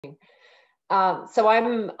So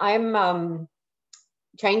I'm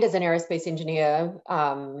trained as an aerospace engineer,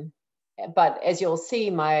 but as you'll see,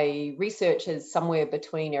 my research is somewhere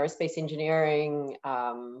between aerospace engineering,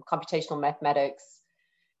 computational mathematics,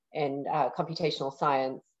 and computational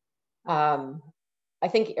science. I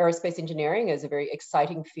think aerospace engineering is a very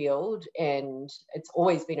exciting field, and it's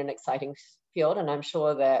always been an exciting field. And I'm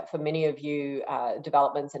sure that for many of you,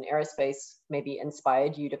 developments in aerospace maybe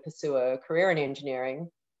inspired you to pursue a career in engineering.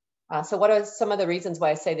 So what are some of the reasons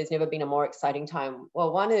why I say there's never been a more exciting time?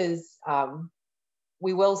 Well, one is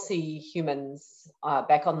we will see humans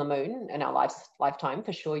back on the moon in our lifetime,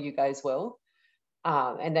 for sure you guys will.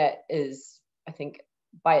 And that is, I think,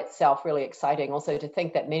 by itself really exciting. Also to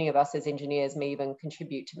think that many of us as engineers may even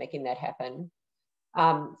contribute to making that happen.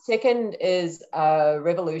 Second is a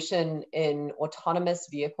revolution in autonomous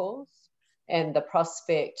vehicles and the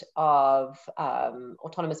prospect of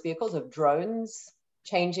autonomous vehicles, of drones,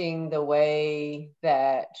 changing the way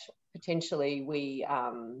that potentially we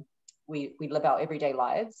live our everyday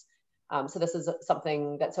lives. So this is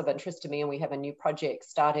something that's of interest to me, and we have a new project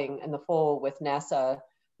starting in the fall with NASA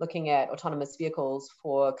looking at autonomous vehicles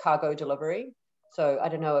for cargo delivery. So I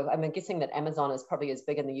don't know, I'm guessing that Amazon is probably as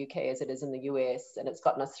big in the UK as it is in the US, and it's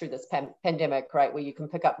gotten us through this pandemic, right, where you can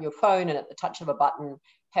pick up your phone and at the touch of a button,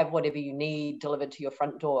 have whatever you need delivered to your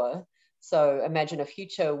front door. So imagine a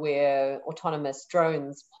future where autonomous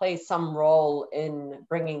drones play some role in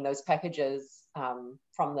bringing those packages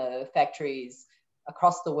from the factories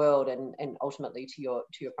across the world and ultimately to your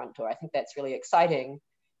front door. I think that's really exciting.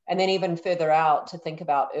 And then even further out to think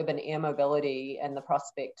about urban air mobility and the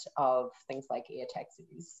prospect of things like air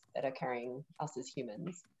taxis that are carrying us as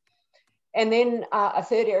humans. And then a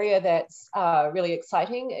third area that's really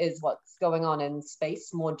exciting is what's going on in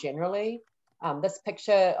space more generally. This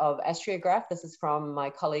picture of astrograph, this is from my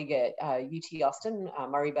colleague at UT Austin,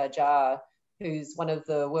 Murray Bajar, who's one of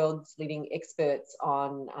the world's leading experts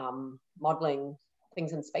on modeling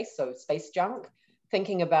things in space, so space junk,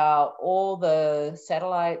 thinking about all the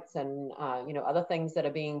satellites and other things that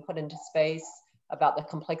are being put into space, about the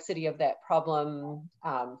complexity of that problem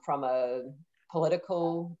from a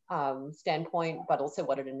political standpoint, but also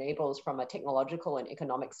what it enables from a technological and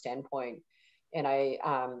economic standpoint. And I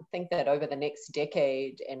think that over the next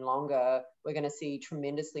decade and longer, we're going to see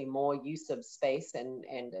tremendously more use of space, and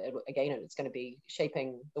again, it's going to be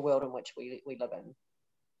shaping the world in which we live in.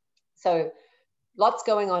 So lots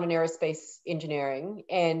going on in aerospace engineering,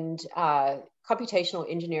 and computational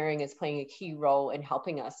engineering is playing a key role in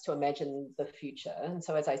helping us to imagine the future. And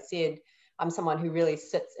so, as I said, I'm someone who really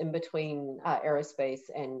sits in between aerospace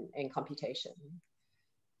and computation.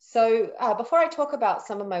 So before I talk about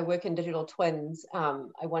some of my work in digital twins,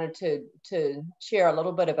 I wanted to share a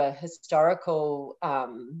little bit of a historical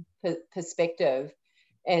perspective,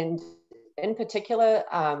 and in particular,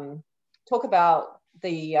 talk about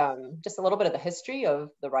the just a little bit of the history of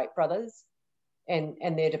the Wright brothers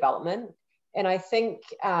and their development. And I think,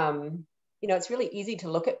 it's really easy to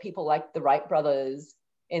look at people like the Wright brothers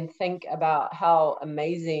and think about how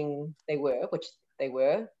amazing they were, which they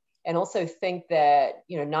were, and also think that,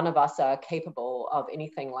 none of us are capable of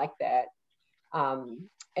anything like that.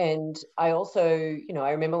 And I also,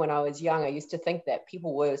 I remember when I was young, I used to think that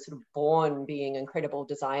people were sort of born being incredible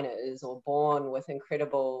designers or born with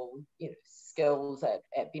incredible, skills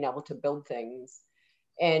at being able to build things.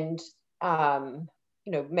 And,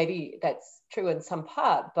 maybe that's true in some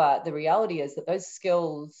part, but the reality is that those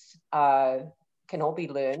skills can all be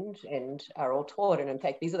learned and are all taught. And in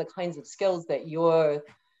fact, these are the kinds of skills that you're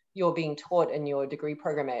being taught in your degree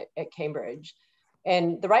program at Cambridge.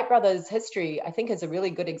 And the Wright brothers' history, I think, is a really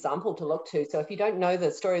good example to look to. So if you don't know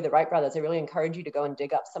the story of the Wright brothers, I really encourage you to go and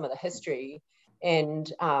dig up some of the history. And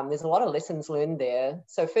there's a lot of lessons learned there.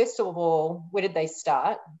 So first of all, where did they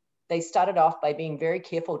start? They started off by being very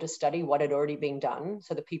careful to study what had already been done.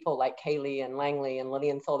 So the people like Cayley and Langley and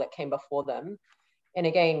Lilienthal that came before them. And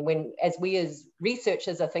again, as we as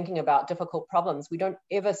researchers are thinking about difficult problems, we don't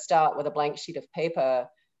ever start with a blank sheet of paper.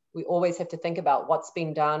 We always have to think about what's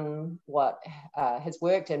been done, what has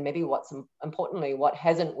worked, and maybe importantly, what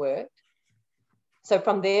hasn't worked. So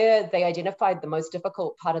from there, they identified the most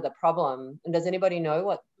difficult part of the problem. And does anybody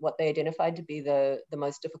know what they identified to be the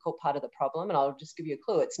most difficult part of the problem? And I'll just give you a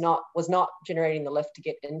clue. Was not generating the lift to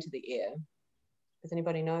get into the air. Does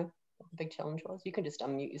anybody know what the big challenge was? You can just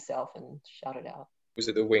unmute yourself and shout it out. Was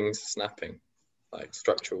it the wings snapping, like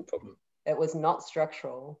structural problem? It was not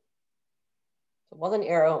structural. It wasn't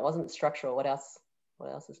aero, it wasn't structural. What else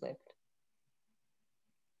is left?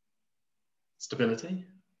 Stability?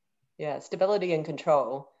 Yeah, stability and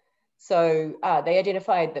control. So they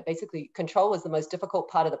identified that basically control was the most difficult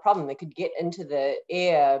part of the problem. They could get into the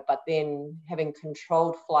air, but then having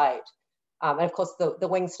controlled flight. And of course, the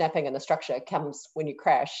wing snapping and the structure comes when you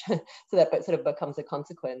crash. So that sort of becomes a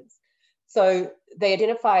consequence. So they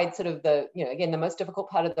identified sort of the, again, the most difficult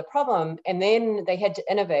part of the problem. And then they had to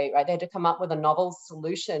innovate, right? They had to come up with a novel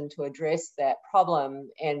solution to address that problem.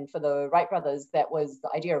 And for the Wright brothers, that was the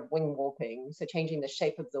idea of wing warping. So changing the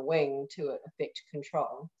shape of the wing to affect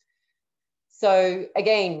control. So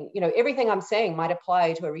again, everything I'm saying might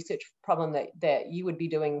apply to a research problem that you would be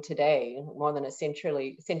doing today, more than a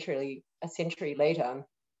century later.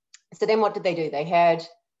 So then what did they do? They had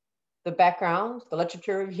the background, the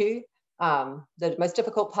literature review, the most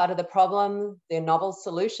difficult part of the problem, their novel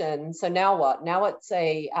solution. So now what? Now it's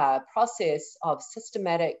a process of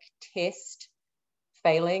systematic test,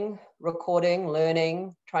 failing, recording,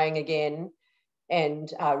 learning, trying again,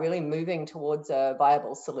 and really moving towards a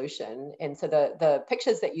viable solution. And so the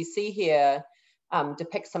pictures that you see here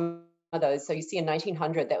depict some of those. So you see in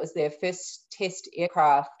 1900, that was their first test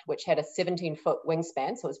aircraft, which had a 17-foot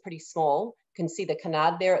wingspan, so it was pretty small. You can see the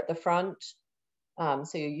canard there at the front.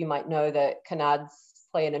 So you might know that canards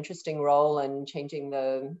play an interesting role in changing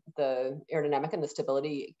the aerodynamic and the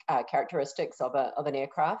stability characteristics of an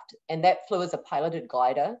aircraft. And that flew as a piloted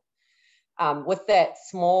glider. With that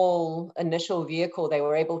small initial vehicle, they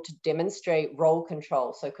were able to demonstrate roll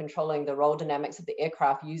control, so controlling the roll dynamics of the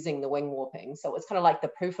aircraft using the wing warping. So it was kind of like the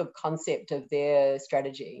proof of concept of their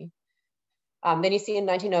strategy. Then you see in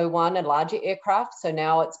 1901 a larger aircraft. So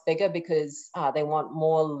now it's bigger because they want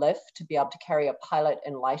more lift to be able to carry a pilot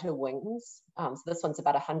and lighter wings. So this one's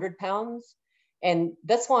about 100 pounds. And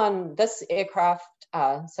this aircraft,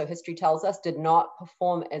 so history tells us, did not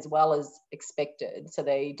perform as well as expected. So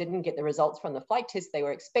they didn't get the results from the flight test they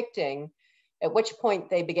were expecting, at which point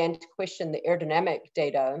they began to question the aerodynamic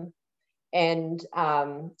data. And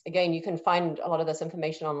again, you can find a lot of this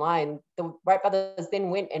information online. The Wright brothers then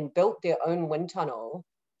went and built their own wind tunnel.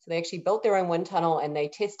 So they actually built their own wind tunnel and they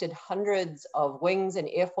tested hundreds of wings and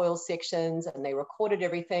airfoil sections, and they recorded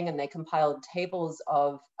everything, and they compiled tables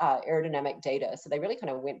of aerodynamic data. So they really kind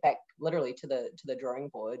of went back literally to the drawing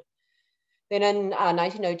board. Then in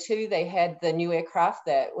 1902, they had the new aircraft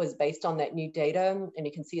that was based on that new data, and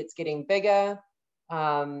you can see it's getting bigger.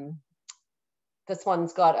 This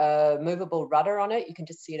one's got a movable rudder on it. You can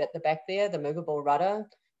just see it at the back there, the movable rudder.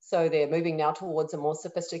 So they're moving now towards a more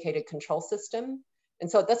sophisticated control system. And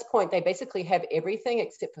so at this point, they basically have everything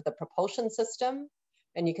except for the propulsion system.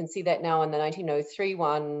 And you can see that now in the 1903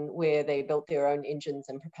 one, where they built their own engines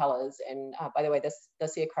and propellers. And by the way,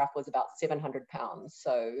 this aircraft was about 700 pounds.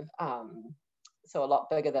 So, so a lot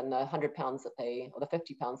bigger than the 100 pounds that or the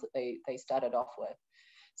 50 pounds that they started off with.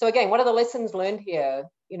 So again, what are the lessons learned here?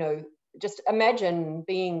 Just imagine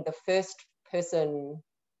being the first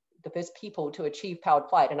people to achieve powered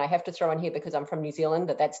flight. And I have to throw in here, because I'm from New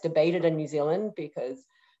Zealand, that's debated in New Zealand, because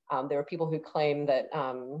there are people who claim that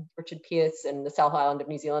Richard Pearce in the South Island of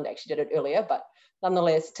New Zealand actually did it earlier. But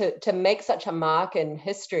nonetheless, to make such a mark in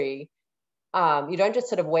history, you don't just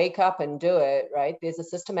sort of wake up and do it, right? There's a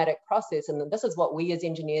systematic process. And this is what we as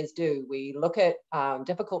engineers do. We look at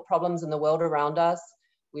difficult problems in the world around us.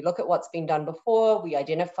 We look at what's been done before, we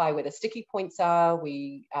identify where the sticky points are,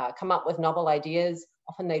 we come up with novel ideas.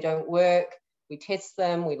 Often they don't work, we test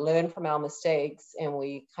them, we learn from our mistakes, and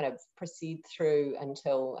we kind of proceed through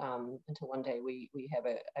until one day we have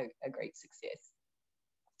a great success.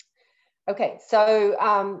 Okay,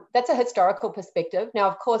 so that's a historical perspective. Now,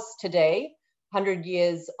 of course, today, 100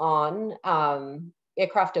 years on,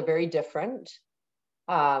 aircraft are very different.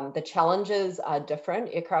 The challenges are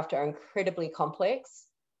different. Aircraft are incredibly complex.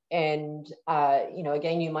 And,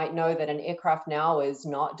 again, you might know that an aircraft now is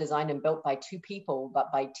not designed and built by 2 people,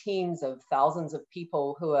 but by teams of thousands of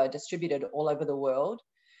people who are distributed all over the world.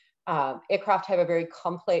 Aircraft have a very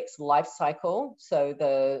complex life cycle. So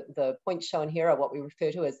the points shown here are what we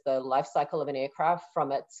refer to as the life cycle of an aircraft,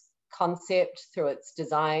 from its concept through its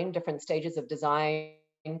design, different stages of design,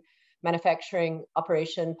 manufacturing,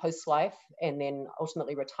 operation, post-life, and then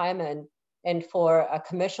ultimately retirement. And for a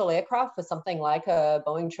commercial aircraft, for something like a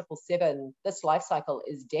Boeing 777, this life cycle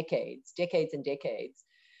is decades and decades.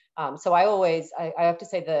 So I have to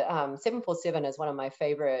say the 747 is one of my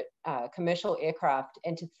favorite commercial aircraft.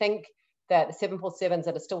 And to think that the 747s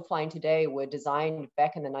that are still flying today were designed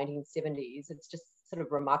back in the 1970s, it's just sort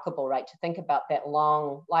of remarkable, right? To think about that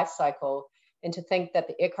long life cycle, and to think that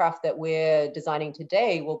the aircraft that we're designing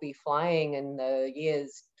today will be flying in the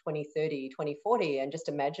years 2030, 2040, and just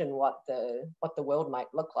imagine what the world might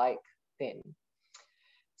look like then.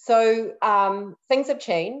 So things have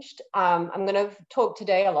changed. I'm going to talk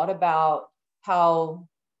today a lot about how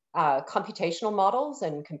computational models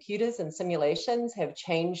and computers and simulations have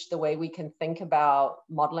changed the way we can think about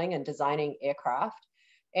modeling and designing aircraft.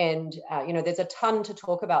 And you know, there's a ton to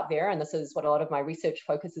talk about there, and this is what a lot of my research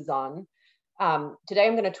focuses on. Today,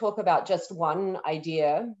 I'm going to talk about just one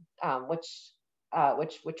idea, which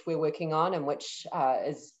we're working on, and which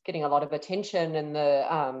is getting a lot of attention in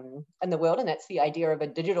the world, and that's the idea of a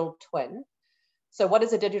digital twin. So, what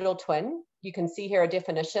is a digital twin? You can see here a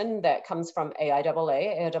definition that comes from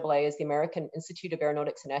AIAA. AIAA is the American Institute of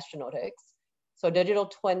Aeronautics and Astronautics. So, a digital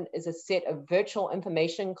twin is a set of virtual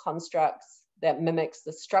information constructs that mimics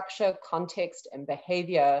the structure, context, and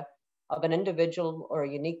behavior of an individual or a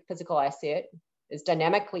unique physical asset, is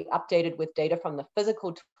dynamically updated with data from the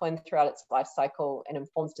physical twin throughout its life cycle, and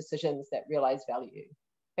informs decisions that realize value.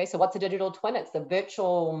 Okay, so what's a digital twin? It's the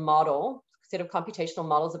virtual model, set of computational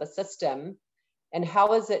models of a system. And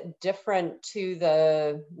how is it different to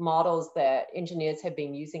the models that engineers have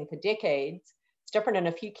been using for decades? It's different in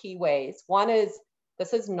a few key ways. One is,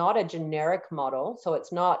 this is not a generic model. So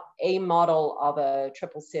it's not a model of a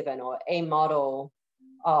 777 or a model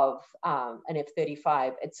of an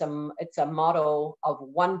F-35. It's a model of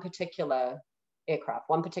one particular aircraft,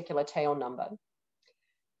 one particular tail number.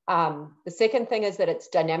 The second thing is that it's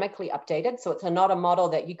dynamically updated. So it's not a model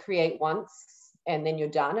that you create once and then you're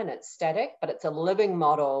done and it's static, but it's a living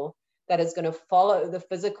model that is going to follow the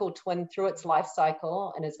physical twin through its life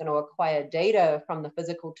cycle and is going to acquire data from the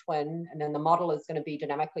physical twin. And then the model is going to be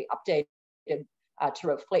dynamically updated to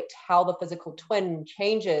reflect how the physical twin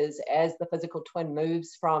changes as the physical twin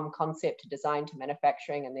moves from concept to design to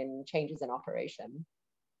manufacturing and then changes in operation.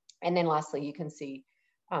 And then lastly, you can see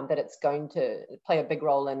that it's going to play a big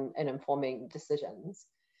role in informing decisions.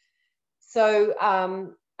 So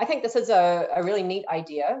I think this is a really neat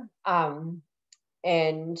idea.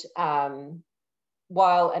 And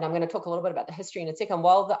I'm going to talk a little bit about the history in a second,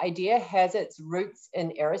 while the idea has its roots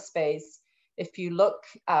in aerospace, if you look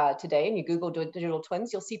today and you Google digital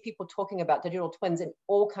twins, you'll see people talking about digital twins in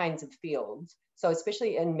all kinds of fields. So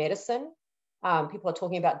especially in medicine, people are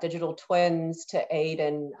talking about digital twins to aid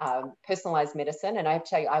in personalized medicine. And I have to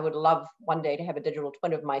tell you, I would love one day to have a digital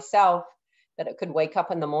twin of myself, that it could wake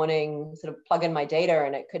up in the morning, sort of plug in my data,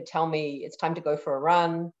 and it could tell me it's time to go for a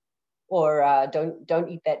run, or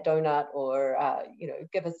don't eat that donut, or you know,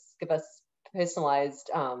 give us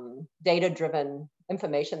personalized data-driven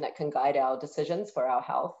information that can guide our decisions for our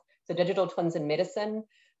health. So digital twins in medicine.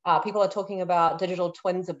 People are talking about digital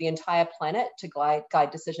twins of the entire planet to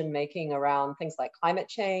guide decision-making around things like climate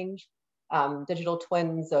change. Digital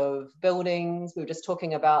twins of buildings. We were just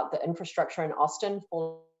talking about the infrastructure in Austin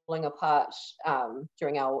falling apart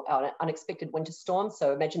during our unexpected winter storm.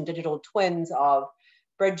 So imagine digital twins of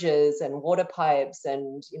bridges and water pipes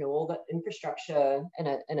and, you know, all the infrastructure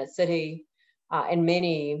in a city, and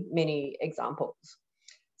many examples.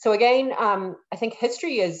 So again, I think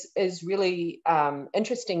history is really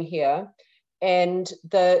interesting here. And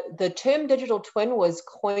the term digital twin was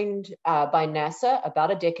coined by NASA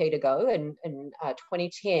about a decade ago in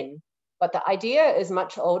 2010. But the idea is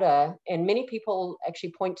much older, and many people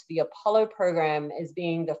actually point to the Apollo program as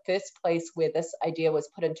being the first place where this idea was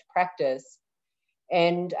put into practice.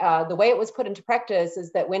 And the way it was put into practice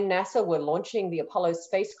is that when NASA were launching the Apollo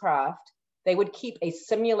spacecraft, they would keep a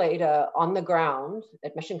simulator on the ground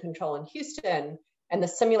at Mission Control in Houston, and the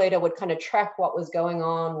simulator would kind of track what was going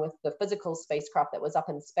on with the physical spacecraft that was up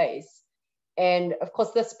in space. And of course,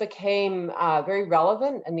 this became very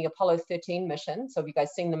relevant in the Apollo 13 mission. So have you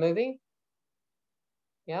guys seen the movie?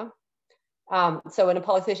 Yeah. So in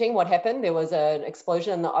Apollo 13, what happened? There was an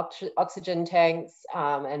explosion in the oxygen tanks,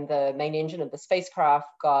 and the main engine of the spacecraft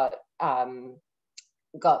got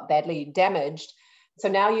badly damaged. So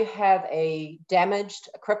now you have a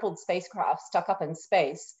crippled spacecraft stuck up in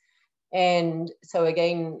space. And so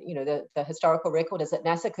again, you know, the historical record is that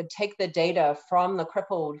NASA could take the data from the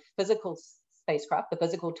crippled physical spacecraft, the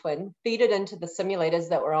physical twin, feed it into the simulators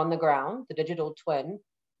that were on the ground, the digital twin.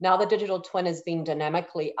 Now the digital twin has been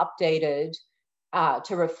dynamically updated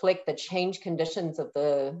to reflect the change conditions of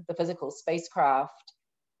the physical spacecraft.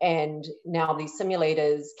 And now these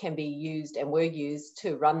simulators can be used and were used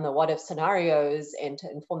to run the what-if scenarios and to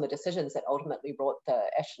inform the decisions that ultimately brought the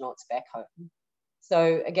astronauts back home.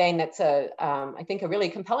 So again, that's I think a really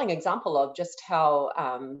compelling example of just how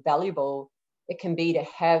valuable it can be to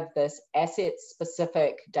have this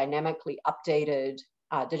asset-specific, dynamically updated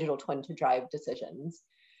digital twin to drive decisions.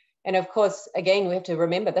 And of course, again, we have to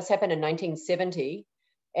remember this happened in 1970.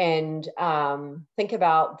 and think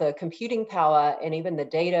about the computing power and even the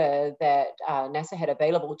data that NASA had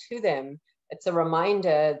available to them, it's a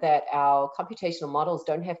reminder that our computational models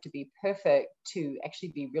don't have to be perfect to actually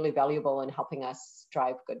be really valuable in helping us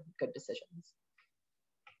drive good decisions.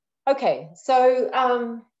 Okay,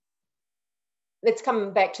 so let's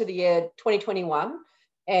come back to the year 2021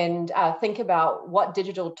 and think about what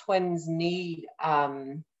digital twins need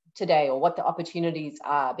today, or what the opportunities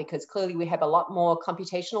are, because clearly we have a lot more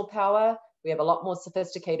computational power, we have a lot more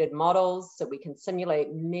sophisticated models, so we can simulate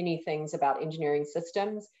many things about engineering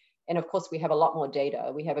systems, and of course we have a lot more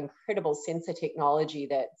data. We have incredible sensor technology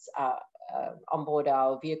that's on board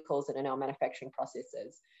our vehicles and in our manufacturing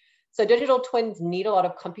processes. So digital twins need a lot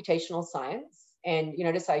of computational science, and you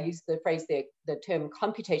notice I use the phrase there, the term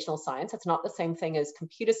computational science. It's not the same thing as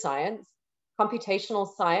computer science. Computational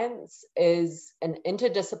science is an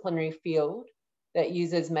interdisciplinary field that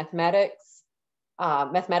uses mathematics,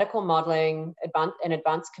 mathematical modeling, and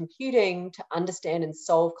advanced computing to understand and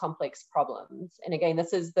solve complex problems. And again,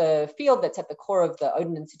 this is the field that's at the core of the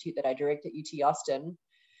Odin Institute that I direct at UT Austin.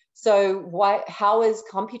 So how is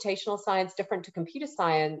computational science different to computer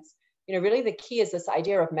science? You know, really the key is this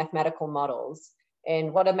idea of mathematical models.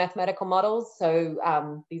 And what are mathematical models?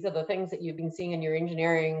 So these are the things that you've been seeing in your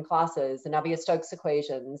engineering classes, the Navier-Stokes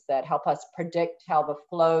equations that help us predict how the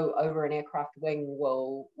flow over an aircraft wing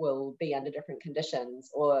will be under different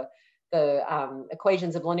conditions, or the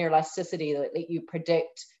equations of linear elasticity that let you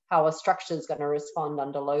predict how a structure is going to respond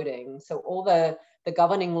under loading. So all the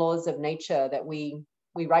governing laws of nature that we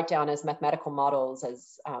write down as mathematical models,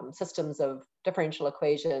 as systems of differential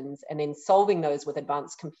equations, and then solving those with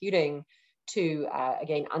advanced computing to,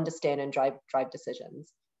 again, understand and drive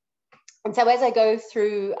decisions. And so as I go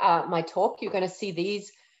through my talk, you're going to see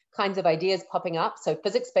these kinds of ideas popping up. So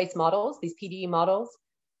physics-based models, these PDE models,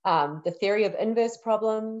 the theory of inverse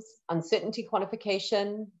problems, uncertainty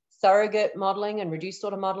quantification, surrogate modeling and reduced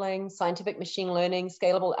order modeling, scientific machine learning,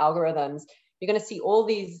 scalable algorithms. You're going to see all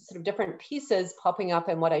these sort of different pieces popping up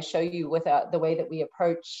in what I show you with the way that we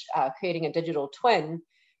approach creating a digital twin.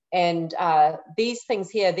 And these things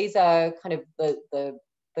here, these are kind of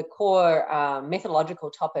the core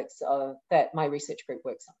methodological topics that my research group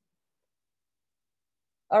works on.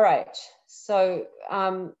 All right, so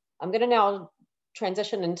I'm going to now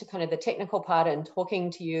transition into kind of the technical part and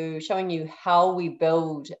talking to you, showing you how we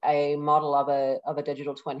build a model of a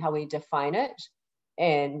digital twin, how we define it,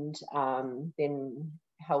 and then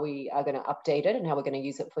how we are going to update it and how we're going to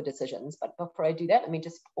use it for decisions. But before I do that, let me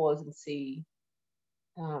just pause and see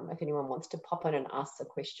if anyone wants to pop in and ask a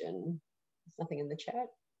question. There's nothing in the chat.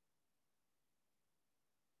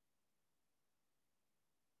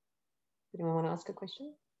 Anyone want to ask a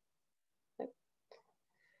question? No?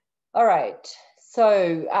 All right.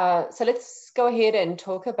 So let's go ahead and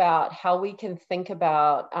talk about how we can think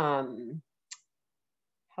about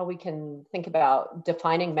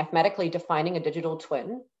mathematically defining a digital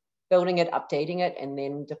twin, building it, updating it, and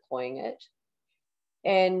then deploying it.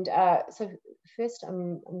 And so first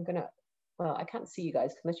I'm gonna, well, I can't see you guys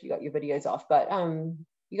because most of you got your videos off, but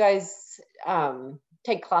you guys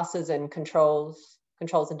take classes in controls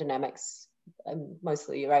and dynamics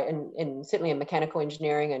mostly, right? And certainly in mechanical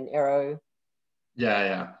engineering and aero.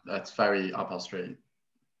 Yeah, that's very up our street.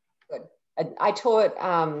 Good. I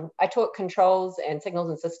taught controls and signals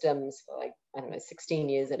and systems for like, I don't know, 16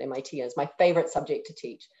 years at MIT. It's my favorite subject to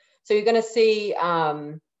teach. So you're going to see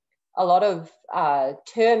a lot of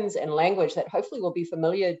terms and language that hopefully will be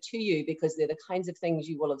familiar to you, because they're the kinds of things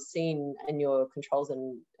you will have seen in your controls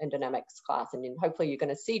and dynamics class. And then hopefully you're going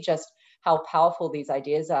to see just how powerful these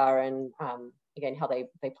ideas are, and again, how they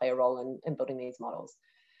play a role in building these models.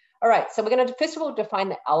 All right, so we're going to first of all define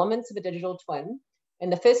the elements of a digital twin.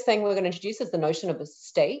 And the first thing we're going to introduce is the notion of a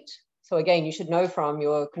state. So again, you should know from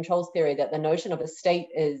your controls theory that the notion of a state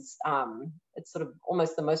is, it's sort of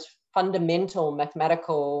almost the most fundamental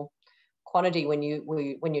mathematical quantity when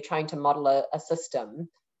you're trying to model a system.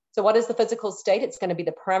 So what is the physical state? It's going to be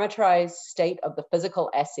the parameterized state of the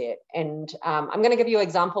physical asset. And I'm going to give you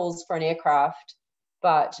examples for an aircraft,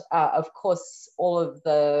 but of course, all of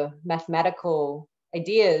the mathematical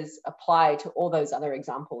ideas apply to all those other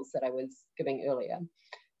examples that I was giving earlier.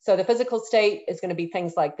 So the physical state is going to be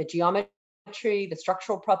things like the geometry, the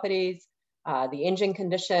structural properties, the engine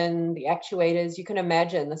condition, the actuators. You can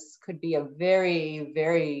imagine this could be a very,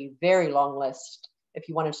 very, very long list if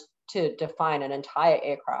you wanted to define an entire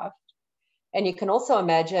aircraft. And you can also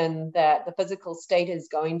imagine that the physical state is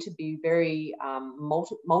going to be very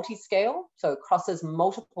multi-scale, so it crosses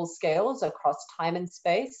multiple scales across time and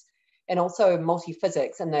space, and also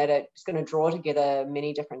multi-physics, in that it's going to draw together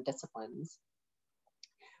many different disciplines.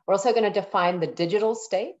 We're also going to define the digital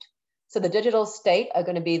state. So the digital state are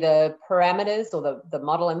going to be the parameters or the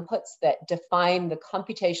model inputs that define the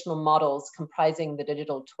computational models comprising the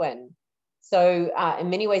digital twin. So in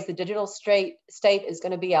many ways, the digital state is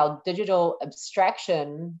going to be our digital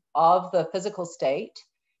abstraction of the physical state.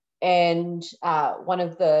 And one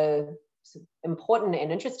of the important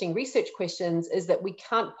and interesting research questions is that we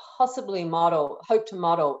can't possibly hope to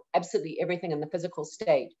model absolutely everything in the physical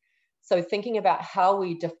state. So thinking about how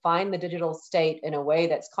we define the digital state in a way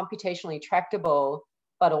that's computationally tractable,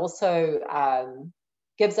 but also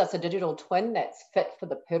gives us a digital twin that's fit for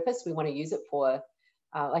the purpose we want to use it for.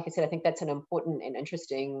 Like I said, I think that's an important and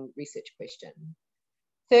interesting research question.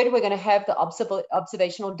 Third, we're going to have the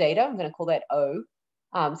observational data. I'm going to call that O.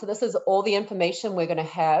 So this is all the information we're going to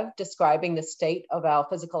have describing the state of our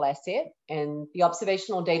physical asset. And the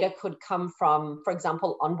observational data could come from, for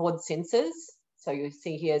example, onboard sensors. So you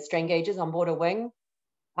see here strain gauges on board a wing.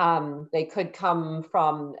 They could come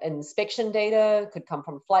from inspection data, could come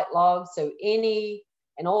from flight logs. So any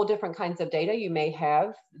and all different kinds of data you may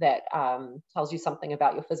have that tells you something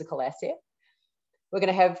about your physical asset. We're going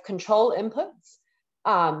to have control inputs.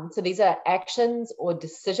 So these are actions or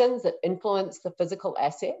decisions that influence the physical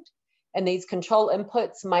asset. And these control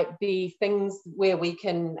inputs might be things where we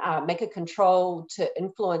can make a control to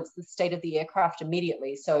influence the state of the aircraft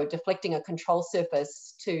immediately. So deflecting a control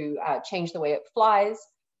surface to change the way it flies.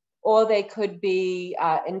 Or they could be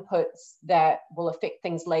inputs that will affect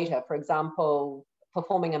things later. For example,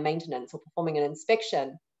 performing a maintenance or performing an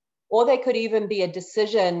inspection. Or they could even be a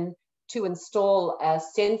decision to install a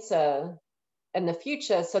sensor in the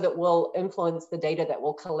future so that will influence the data that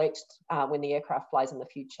we'll collect when the aircraft flies in the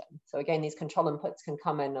future. So again, these control inputs can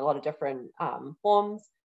come in a lot of different forms.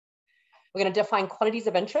 We're going to define quantities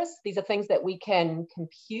of interest. These are things that we can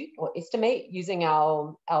compute or estimate using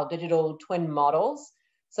our digital twin models.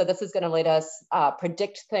 So this is going to let us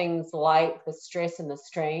predict things like the stress and the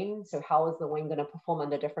strain. So how is the wing going to perform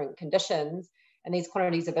under different conditions? And these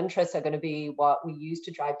quantities of interest are going to be what we use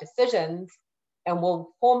to drive decisions. And we'll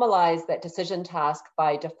formalize that decision task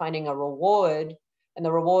by defining a reward. And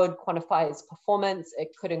the reward quantifies performance. It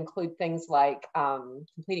could include things like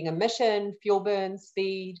completing a mission, fuel burn,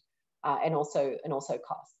 speed, and also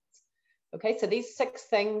costs. Okay, so these 6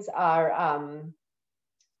 things are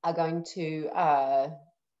going to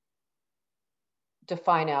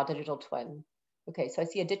define our digital twin. Okay, so I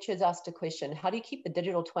see Aditya's asked a question. How do you keep the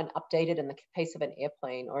digital twin updated in the case of an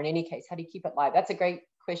airplane, or in any case, how do you keep it live? That's a great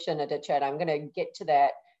question, Aditya, and I'm going to get to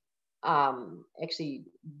that actually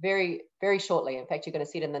very, very shortly. In fact, you're going to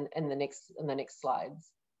see it in the next slides.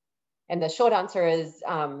 And the short answer is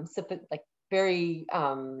like very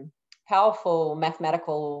powerful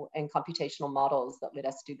mathematical and computational models that let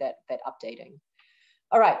us do that updating.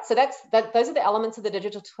 All right, so those are the elements of the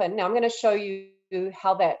digital twin. Now I'm going to show you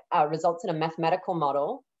how that results in a mathematical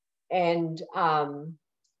model. And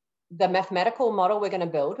the mathematical model we're going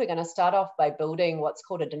to start off by building what's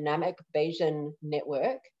called a dynamic Bayesian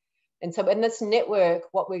network. And so in this network,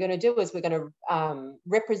 what we're going to do is we're going to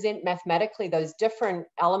represent mathematically those different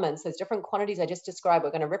elements, those different quantities I just described.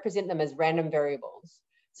 We're going to represent them as random variables.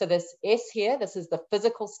 So this S here, this is the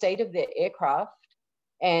physical state of the aircraft.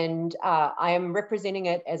 And I am representing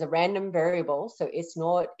it as a random variable. So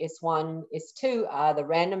S0, S1, S2 are the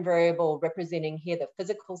random variable representing here the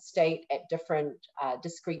physical state at different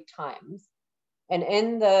discrete times. And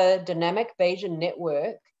in the dynamic Bayesian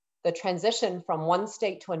network, the transition from one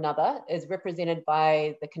state to another is represented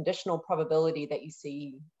by the conditional probability that you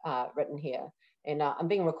see written here. And I'm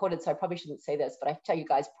being recorded, so I probably shouldn't say this, but I have to tell you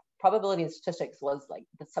guys, probability and statistics was like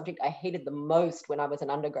the subject I hated the most when I was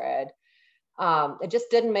an undergrad. It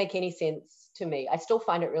just didn't make any sense to me. I still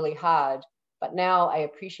find it really hard, but now I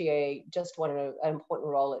appreciate just what an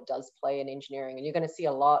important role it does play in engineering. And you're going to see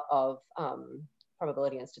a lot of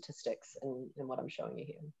probability and statistics in what I'm showing you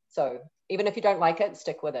here. So even if you don't like it,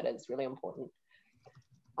 stick with it. It's really important.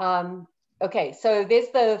 Okay, so there's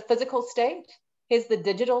the physical state. Here's the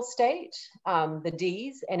digital state, the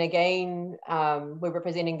Ds. And again, we're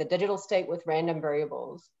representing the digital state with random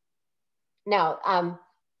variables. Now,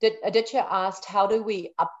 Aditya asked, how do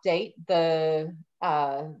we update the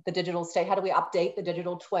digital state? How do we update the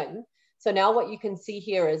digital twin? So now what you can see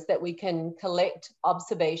here is that we can collect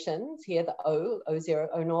observations here, the O,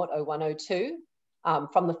 O0, O0, O1, O2,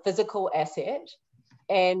 from the physical asset.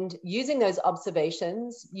 And using those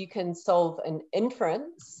observations, you can solve an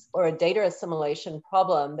inference or a data assimilation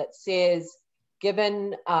problem that says,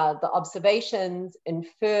 given the observations,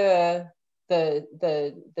 infer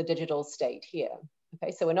the digital state here.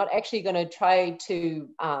 Okay, so we're not actually going to try to,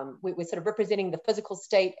 we're sort of representing the physical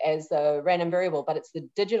state as the random variable, but it's the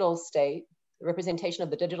digital state, the representation of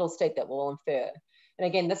the digital state that we'll infer. And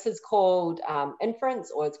again, this is called inference,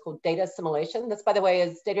 or it's called data assimilation. This, by the way,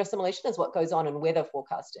 is data assimilation is what goes on in weather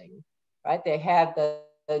forecasting, right? They have the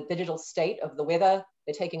digital state of the weather,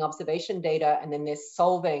 they're taking observation data, and then they're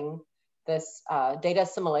solving this data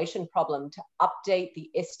assimilation problem to update the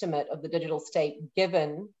estimate of the digital state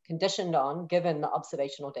given, conditioned on, given the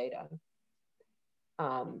observational data.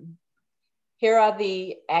 Here are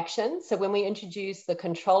the actions. So when we introduce the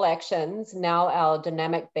control actions, now our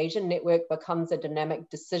dynamic Bayesian network becomes a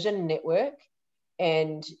dynamic decision network.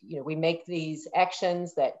 And we make these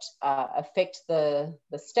actions that affect the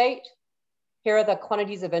state. Here are the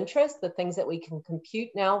quantities of interest, the things that we can compute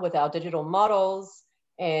now with our digital models.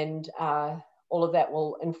 And all of that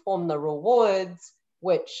will inform the rewards,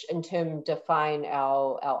 which in turn define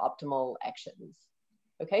our optimal actions.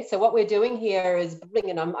 Okay, so what we're doing here is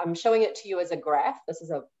building, and I'm showing it to you as a graph. This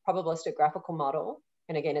is a probabilistic graphical model.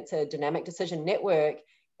 And again, it's a dynamic decision network.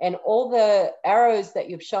 And all the arrows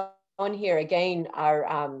that you've shown here, again,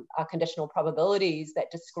 are conditional probabilities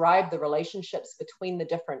that describe the relationships between the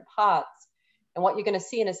different parts. And what you're going to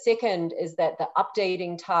see in a second is that the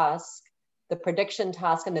updating task, the prediction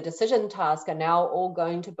task, and the decision task are now all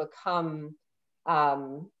going to become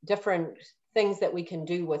different things that we can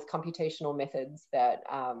do with computational methods that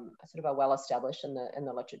sort of are well established in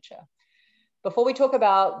the literature. Before we talk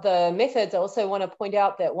about the methods, I also want to point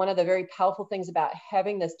out that one of the very powerful things about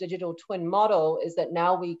having this digital twin model is that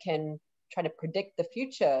now we can try to predict the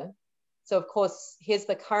future. So of course, here's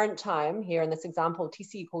the current time here in this example,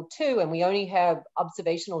 TC = 2, and we only have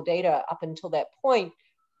observational data up until that point,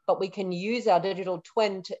 but we can use our digital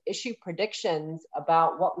twin to issue predictions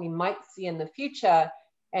about what we might see in the future,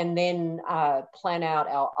 and then plan out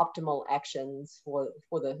our optimal actions for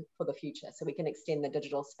the future. So we can extend the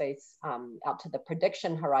digital space out to the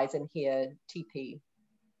prediction horizon here, TP.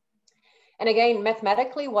 And again,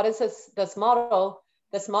 mathematically, what is this model?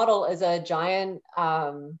 This model is a giant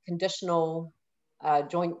conditional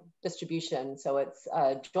joint distribution. So it's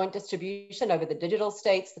a joint distribution over the digital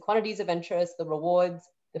states, the quantities of interest, the rewards,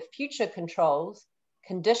 the future controls,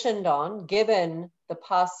 conditioned on, given the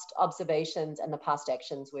past observations and the past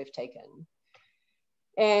actions we've taken.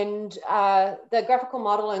 And the graphical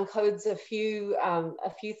model encodes a few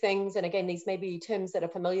things. And again, these may be terms that are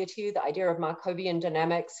familiar to you, the idea of Markovian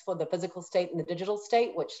dynamics for the physical state and the digital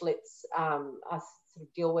state, which lets us sort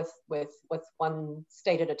of deal with one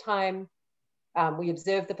state at a time. We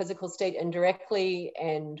observe the physical state indirectly,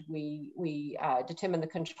 and we determine the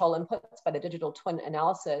control inputs by the digital twin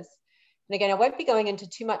analysis. And again, I won't be going into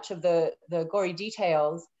too much of the gory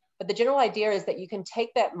details, but the general idea is that you can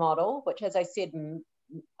take that model, which, as I said,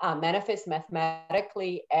 manifests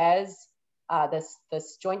mathematically as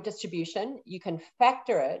this joint distribution. You can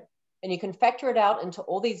factor it, and you can factor it out into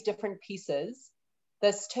all these different pieces.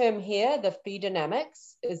 This term here, the phi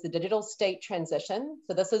dynamics, is the digital state transition.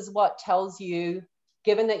 So this is what tells you,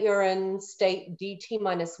 given that you're in state dt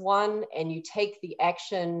 - 1 and you take the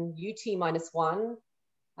action ut - 1,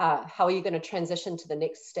 how are you going to transition to the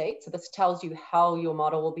next state? So this tells you how your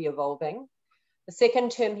model will be evolving. The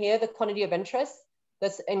second term here, the quantity of interest,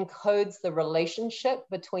 this encodes the relationship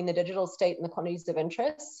between the digital state and the quantities of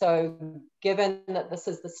interest. So given that this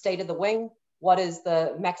is the state of the wing, what is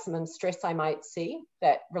the maximum stress I might see?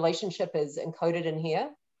 That relationship is encoded in here.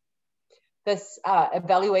 This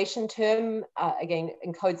evaluation term, again,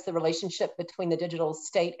 encodes the relationship between the digital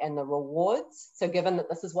state and the rewards. So given that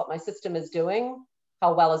this is what my system is doing,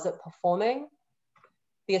 how well is it performing?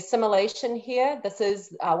 The assimilation here, this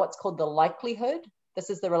is what's called the likelihood. This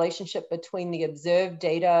is the relationship between the observed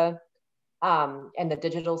data and the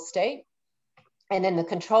digital state. And then the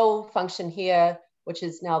control function here, which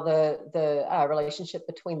is now the relationship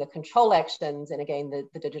between the control actions and again,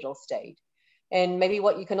 the digital state. And maybe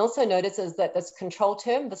what you can also notice is that this control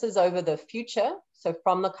term, this is over the future. So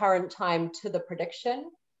from the current time to the prediction.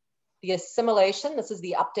 The assimilation, this is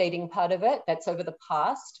the updating part of it, that's over the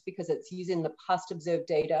past because it's using the past observed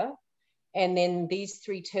data. And then these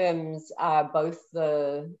three terms are both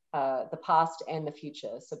the past and the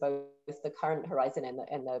future. So both the current horizon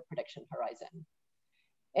and the prediction horizon.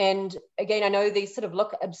 And again, I know these sort of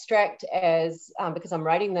look abstract as, because I'm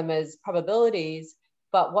writing them as probabilities,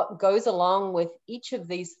 but what goes along with each of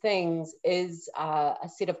these things is a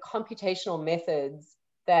set of computational methods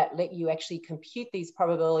that let you actually compute these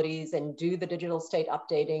probabilities and do the digital state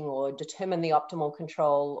updating or determine the optimal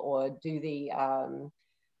control or do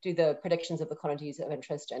the predictions of the quantities of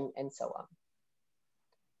interest and so on.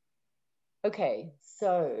 Okay,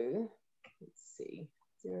 so Let's see,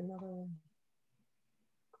 is there another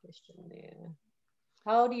question there?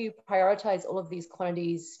 How do you prioritize all of these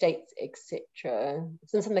quantities, states, etc.?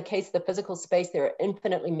 Since in the case of the physical space, there are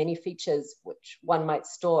infinitely many features which one might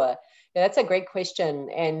store. Yeah, that's a great question.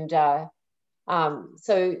 And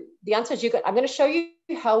so the answer is I'm going to show you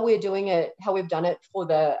how we're doing it, how we've done it for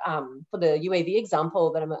the UAV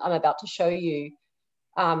example that I'm about to show you.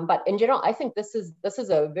 But in general, I think this is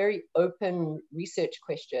a very open research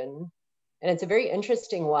question, and it's a very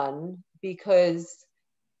interesting one because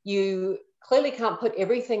you clearly can't put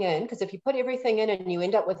everything in, because if you put everything in and you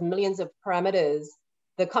end up with millions of parameters,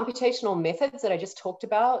 the computational methods that I just talked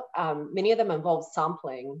about, many of them involve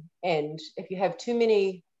sampling. And if you have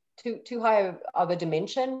too high of a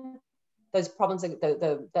dimension, those problems,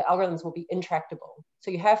 the algorithms will be intractable. So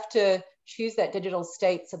you have to choose that digital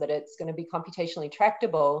state so that it's going to be computationally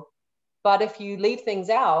tractable. But if you leave things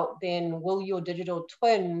out, then will your digital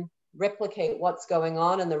twin replicate what's going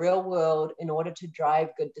on in the real world in order to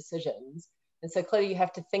drive good decisions? And so clearly you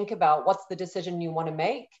have to think about what's the decision you want to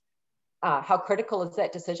make. How critical is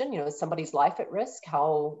that decision? Is somebody's life at risk?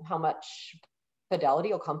 How much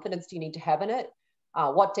fidelity or confidence do you need to have in it?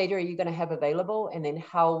 What data are you going to have available? And then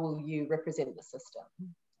how will you represent the system?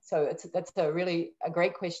 So that's a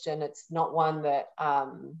great question. It's not one that,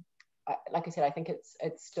 like I said, I think it's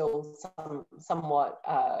still somewhat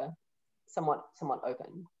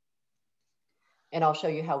open. And I'll show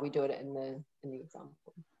you how we do it in the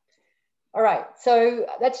example. All right, so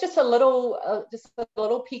that's just a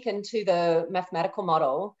little peek into the mathematical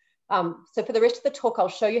model. So for the rest of the talk, I'll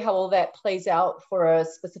show you how all that plays out for a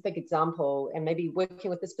specific example, and maybe working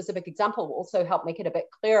with the specific example will also help make it a bit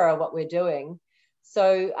clearer what we're doing.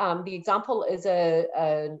 So the example is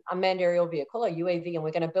an unmanned aerial vehicle, a UAV, and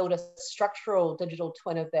we're going to build a structural digital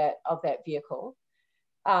twin of that vehicle.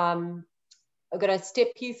 I'm going to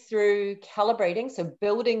step you through calibrating, so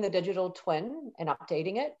building the digital twin and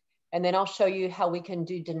updating it. And then I'll show you how we can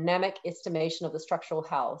do dynamic estimation of the structural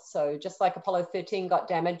health. So just like Apollo 13 got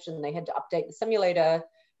damaged and they had to update the simulator,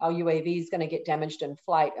 our UAV is going to get damaged in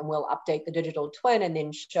flight, and we'll update the digital twin and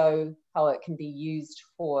then show how it can be used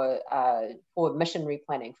for mission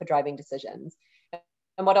replanning, for driving decisions.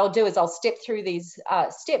 And what I'll do is I'll step through these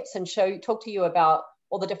steps and talk to you about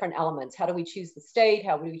all the different elements. How do we choose the state?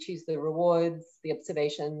 How do we choose the rewards, the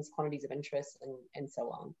observations, quantities of interest, and so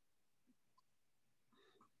on.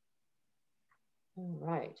 All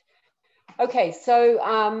right. Okay,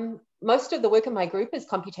 so most of the work in my group is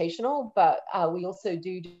computational, but we also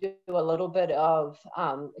do a little bit of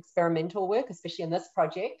experimental work, especially in this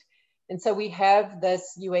project. And so we have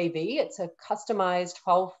this UAV. It's a customized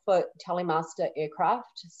 12-foot telemaster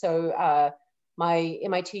aircraft. So when I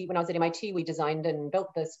was at MIT, we designed and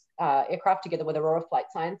built this aircraft together with Aurora Flight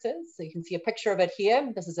Sciences. So you can see a picture of it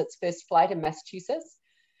here. This is its first flight in Massachusetts.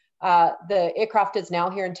 The aircraft is now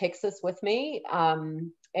here in Texas with me.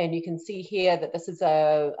 And you can see here that this is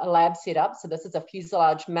a lab setup. So this is a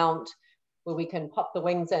fuselage mount where we can pop the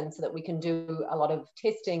wings in so that we can do a lot of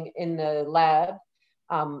testing in the lab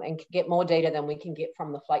and get more data than we can get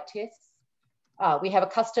from the flight tests. We have a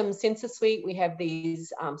custom sensor suite. We have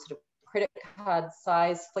these sort of credit card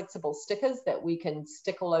size flexible stickers that we can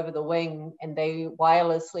stick all over the wing, and they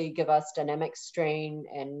wirelessly give us dynamic strain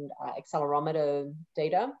and accelerometer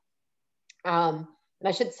data. And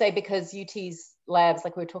I should say, because UT's labs,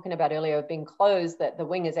 like we were talking about earlier, have been closed, that the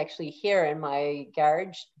wing is actually here in my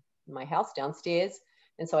garage, in my house downstairs.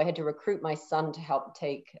 And so I had to recruit my son to help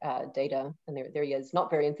take data. And there he is, not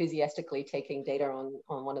very enthusiastically taking data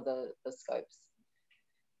on one of the scopes.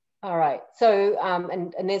 All right, so,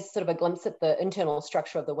 and there's sort of a glimpse at the internal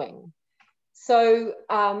structure of the wing. So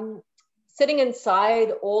sitting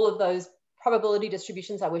inside all of those probability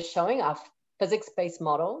distributions I was showing are physics-based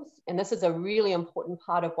models. And this is a really important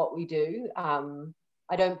part of what we do.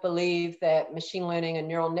 I don't believe that machine learning and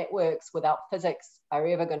neural networks without physics are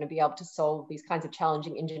ever going to be able to solve these kinds of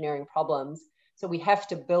challenging engineering problems. So we have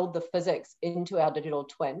to build the physics into our digital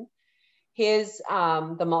twin. Here's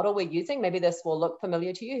the model we're using. Maybe this will look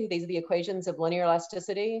familiar to you. These are the equations of linear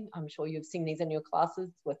elasticity. I'm sure you've seen these in your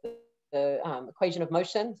classes with the equation of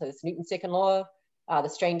motion. So it's Newton's second law, the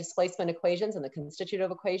strain displacement equations and the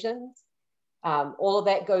constitutive equations. All of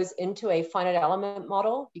that goes into a finite element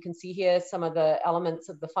model. You can see here some of the elements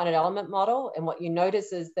of the finite element model. And what you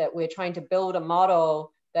notice is that we're trying to build a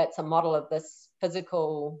model that's a model of this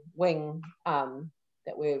physical wing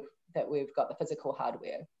that we've got the physical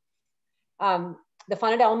hardware. The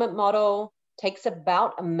finite element model takes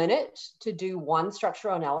about a minute to do one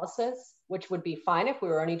structural analysis, which would be fine if we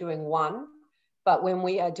were only doing one. But when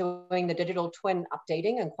we are doing the digital twin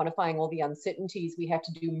updating and quantifying all the uncertainties, we have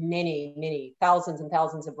to do many, many thousands and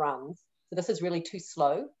thousands of runs. So this is really too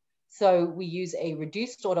slow. So we use a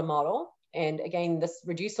reduced order model. And again, this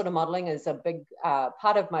reduced order modeling is a big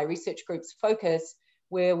part of my research group's focus,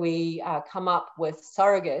 where we come up with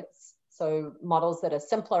surrogates. So models that are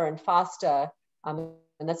simpler and faster,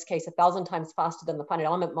 in this case, 1,000 times faster than the finite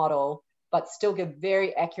element model, but still give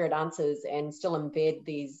very accurate answers and still embed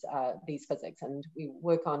these physics. And we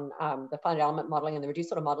work on the finite element modeling and the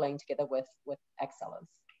reduced order modeling together with Accellers.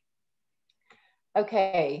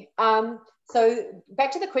 Okay, so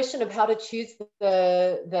back to the question of how to choose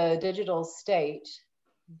the digital state.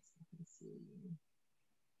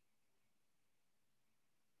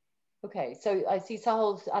 Okay, so I see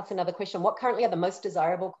Sahil's asked another question. What currently are the most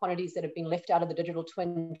desirable quantities that have been left out of the digital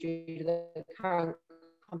twin due to the current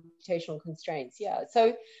computational constraints? Yeah,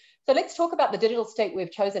 so let's talk about the digital state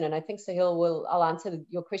we've chosen, and I think Sahil I'll answer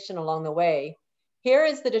your question along the way. Here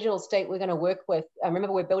is the digital state we're going to work with.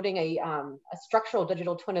 Remember, we're building a structural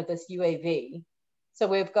digital twin of this UAV. So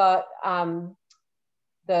we've got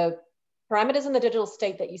the parameters in the digital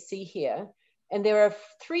state that you see here. And there are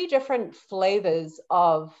 3 different flavors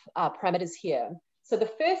of parameters here. So the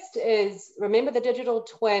first is, remember the digital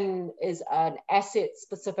twin is an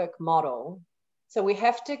asset-specific model. So we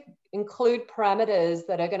have to include parameters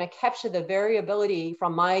that are going to capture the variability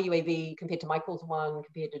from my UAV compared to Michael's one,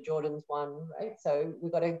 compared to Jordan's one, right? So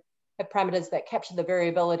we've got to have parameters that capture the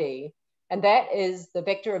variability. And that is the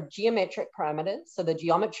vector of geometric parameters. So the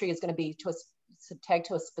geometry is going to be tagged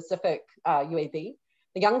to a specific UAV.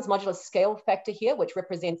 The Young's modulus scale factor here, which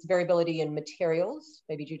represents variability in materials,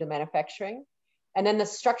 maybe due to manufacturing. And then the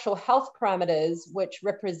structural health parameters, which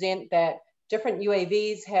represent that different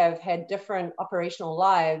UAVs have had different operational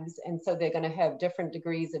lives, and so they're going to have different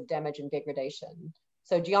degrees of damage and degradation.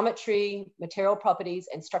 So geometry, material properties,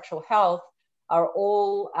 and structural health are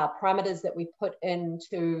all parameters that we put in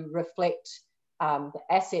to reflect the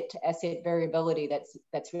asset-to-asset variability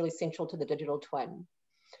that's really central to the digital twin.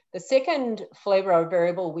 The second flavor of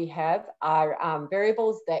variable we have are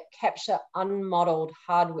variables that capture unmodeled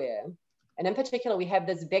hardware. And in particular, we have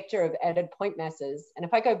this vector of added point masses. And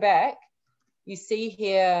if I go back, you see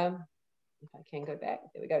here, if I can go back,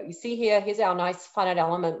 there we go. You see here, here's our nice finite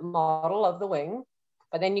element model of the wing.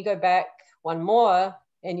 But then you go back one more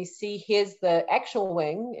and you see here's the actual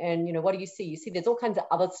wing. And what do you see? You see there's all kinds of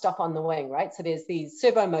other stuff on the wing, right? So there's these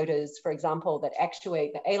servo motors, for example, that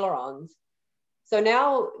actuate the ailerons. So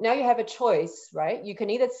now you have a choice, right? You can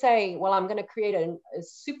either say, well, I'm going to create a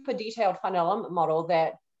super detailed finite element model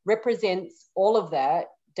that represents all of that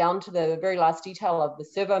down to the very last detail of the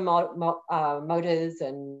servo motors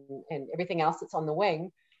and everything else that's on the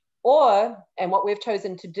wing. And what we've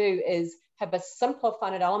chosen to do is have a simpler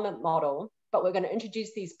finite element model, but we're going to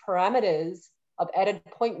introduce these parameters of added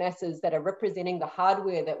point masses that are representing the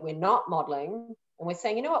hardware that we're not modeling. And we're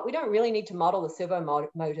saying, you know what, we don't really need to model the servo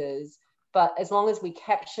motors, but as long as we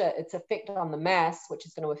capture its effect on the mass, which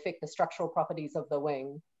is going to affect the structural properties of the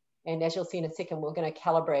wing. And as you'll see in a second, we're going to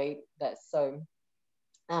calibrate this. So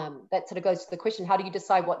that sort of goes to the question, how do you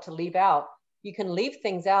decide what to leave out? You can leave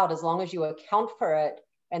things out as long as you account for it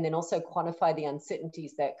and then also quantify the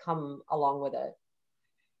uncertainties that come along with it.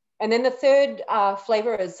 And then the third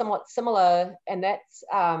flavor is somewhat similar, and that's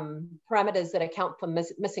parameters that account for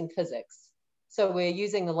missing physics. So we're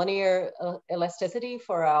using the linear elasticity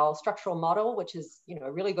for our structural model, which is a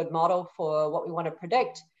really good model for what we want to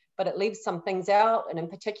predict, but it leaves some things out, and in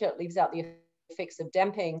particular, it leaves out the effects of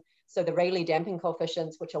damping. So the Rayleigh damping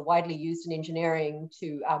coefficients, which are widely used in engineering,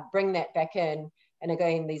 to bring that back in. And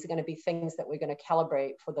again, these are going to be things that we're going to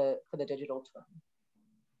calibrate for the digital twin.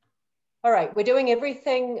 All right, we're doing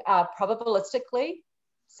everything probabilistically.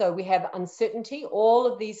 So we have uncertainty, all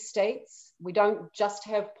of these states. We don't just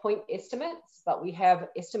have point estimates, but we have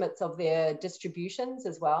estimates of their distributions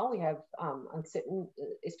as well. We have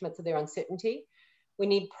estimates of their uncertainty. We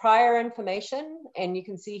need prior information, and you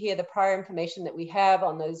can see here the prior information that we have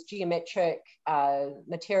on those geometric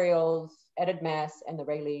materials, added mass, and the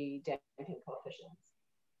Rayleigh damping coefficients.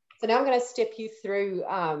 So now I'm going to step you through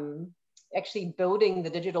actually building the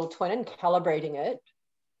digital twin and calibrating it.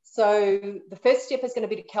 So the first step is going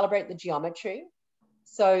to be to calibrate the geometry.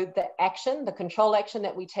 So the control action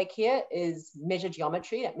that we take here is measure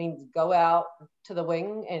geometry. That means go out to the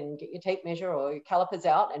wing and get your tape measure or your calipers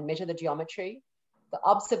out and measure the geometry. The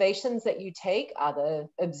observations that you take are the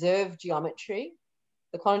observed geometry.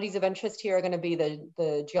 The quantities of interest here are going to be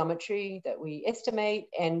the geometry that we estimate,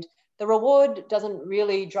 and the reward doesn't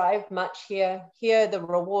really drive much here. Here, the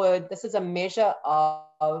reward, this is a measure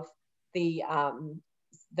of the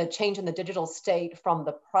the change in the digital state from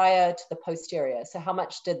the prior to the posterior. So how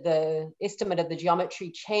much did the estimate of the geometry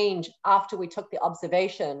change after we took the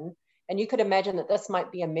observation? And you could imagine that this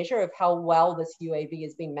might be a measure of how well this UAV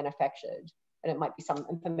is being manufactured. And it might be some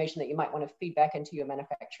information that you might want to feed back into your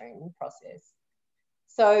manufacturing process.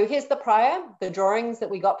 So here's the prior, the drawings that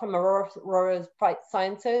we got from Aurora Flight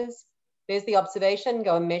Sciences. There's the observation,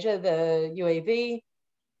 go and measure the UAV.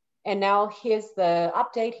 And now here's the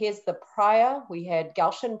update, here's the prior. We had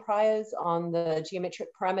Gaussian priors on the geometric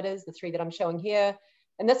parameters, the 3 that I'm showing here.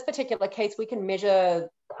 In this particular case, we can measure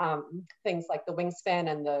things like the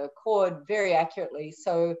wingspan and the chord very accurately.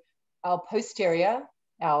 So our posterior,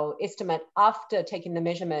 our estimate after taking the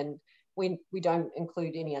measurement, we don't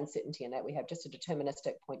include any uncertainty in that. We have just a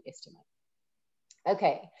deterministic point estimate.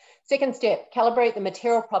 Okay, second step, calibrate the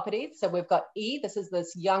material properties. So we've got E, this is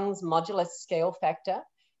this Young's modulus scale factor.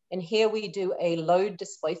 And here we do a load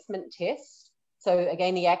displacement test. So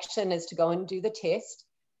again, the action is to go and do the test.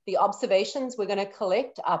 The observations we're going to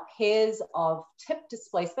collect are pairs of tip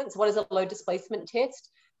displacements. What is a load displacement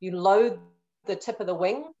test? You load the tip of the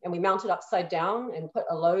wing and we mount it upside down and put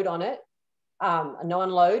a load on it, a known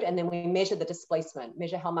load, and then we measure the displacement,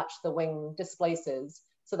 measure how much the wing displaces.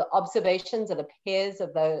 So the observations are the pairs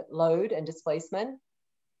of the load and displacement.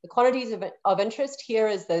 The quantities of interest here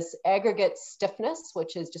is this aggregate stiffness,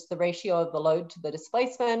 which is just the ratio of the load to the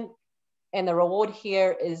displacement. And the reward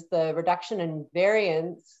here is the reduction in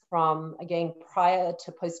variance from, again, prior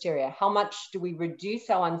to posterior. How much do we reduce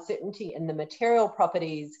our uncertainty in the material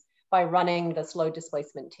properties by running this load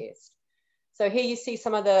displacement test? So here you see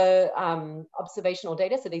some of the observational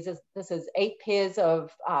data. So this is 8 pairs of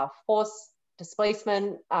force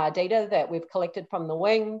displacement data that we've collected from the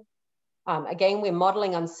wing. Again, we're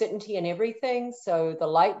modeling uncertainty in everything. So the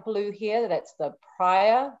light blue here, that's the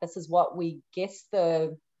prior. This is what we guess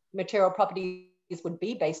the material properties would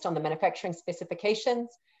be based on the manufacturing specifications.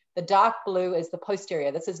 The dark blue is the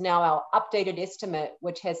posterior. This is now our updated estimate,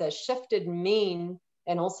 which has a shifted mean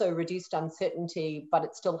and also reduced uncertainty, but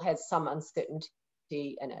it still has some uncertainty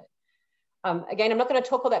in it. Again, I'm not going to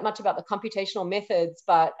talk all that much about the computational methods,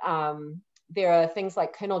 but there are things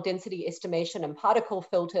like kernel density estimation and particle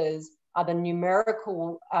filters are the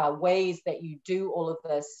numerical ways that you do all of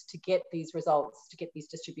this to get these results, to get these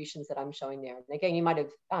distributions that I'm showing there. And again, you might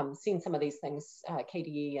have seen some of these things,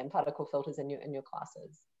 KDE and particle filters in your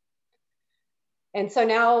classes. And so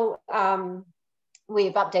now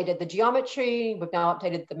we've updated the geometry, we've now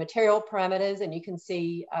updated the material parameters, and you can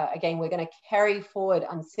see, again, we're going to carry forward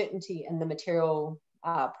uncertainty in the material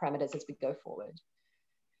parameters as we go forward.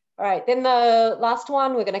 All right, then the last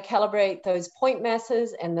one, we're going to calibrate those point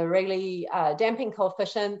masses and the Rayleigh damping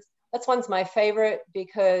coefficients. This one's my favorite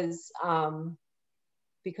because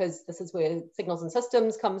this is where signals and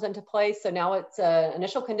systems comes into play. So now it's an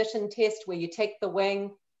initial condition test where you take the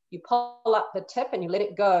wing, you pull up the tip and you let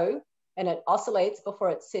it go, and it oscillates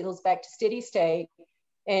before it settles back to steady state.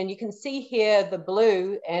 And you can see here the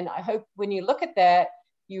blue, and I hope when you look at that,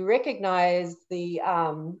 you recognize the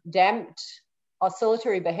damped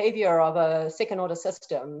oscillatory behavior of a second order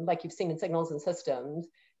system, like you've seen in signals and systems.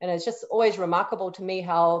 And it's just always remarkable to me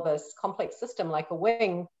how this complex system, like a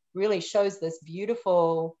wing, really shows this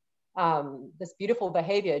beautiful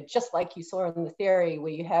behavior, just like you saw in the theory,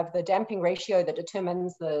 where you have the damping ratio that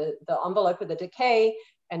determines the envelope of the decay,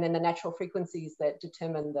 and then the natural frequencies that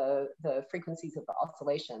determine the frequencies of the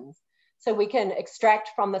oscillations. So we can extract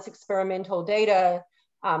from this experimental data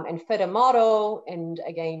and fit a model, and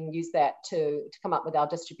again, use that to come up with our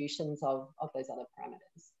distributions of those other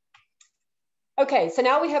parameters. Okay, so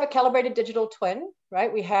now we have a calibrated digital twin,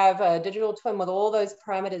 right? We have a digital twin with all those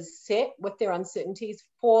parameters set with their uncertainties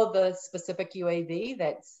for the specific UAV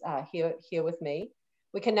that's here with me.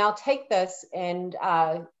 We can now take this and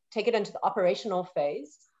take it into the operational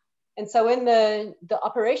phase. And so in the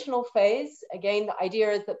operational phase, again, the idea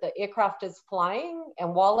is that the aircraft is flying,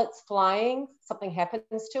 and while it's flying, something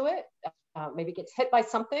happens to it. Maybe it gets hit by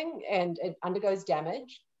something and it undergoes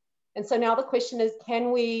damage. And so now the question is,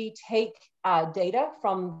 can we take data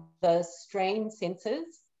from the strain sensors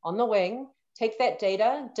on the wing, take that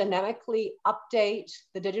data, dynamically update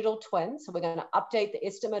the digital twin. So we're going to update the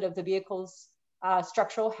estimate of the vehicle's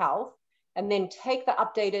structural health, and then take the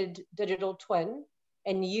updated digital twin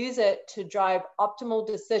and use it to drive optimal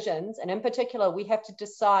decisions. And in particular, we have to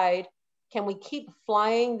decide, can we keep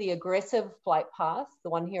flying the aggressive flight path, the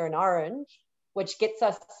one here in orange, which gets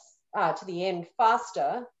us to the end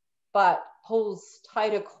faster, but pulls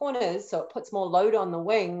tighter corners, so it puts more load on the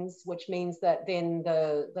wings, which means that then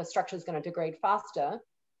the structure is going to degrade faster?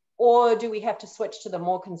 Or do we have to switch to the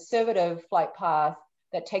more conservative flight path,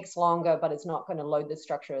 that takes longer, but it's not going to load the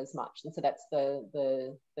structure as much. And so that's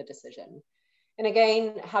the decision. And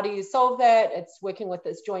again, how do you solve that? It's working with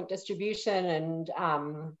this joint distribution and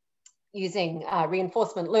using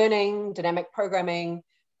reinforcement learning, dynamic programming,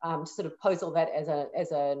 to sort of pose all that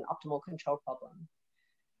as an optimal control problem.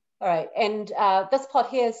 All right, and this plot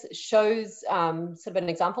here shows sort of an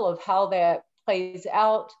example of how that plays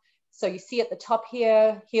out. So you see at the top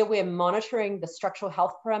here we're monitoring the structural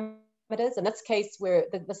health parameters. In this case,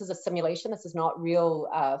 this is a simulation. This is not real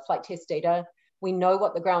flight test data. We know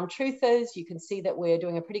what the ground truth is. You can see that we're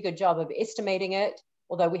doing a pretty good job of estimating it,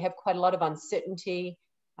 although we have quite a lot of uncertainty.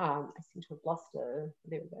 I seem to have lost there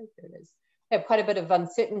we go, there it is. We have quite a bit of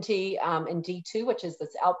uncertainty in D2, which is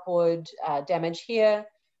this outboard damage here.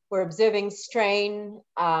 We're observing strain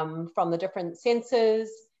from the different sensors,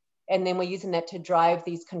 and then we're using that to drive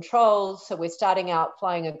these controls. So we're starting out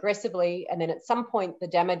flying aggressively, and then at some point the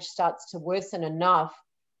damage starts to worsen enough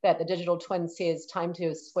that the digital twin says time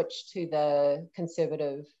to switch to the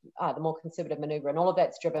conservative, the more conservative maneuver, and all of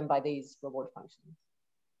that's driven by these reward functions.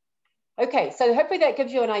 Okay, so hopefully that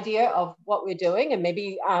gives you an idea of what we're doing, and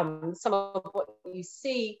maybe some of what you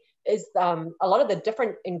see is a lot of the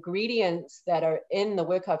different ingredients that are in the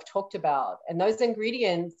work I've talked about. And those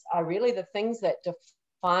ingredients are really the things that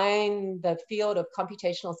define the field of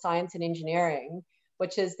computational science and engineering,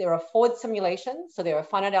 which is there are forward simulations. So there are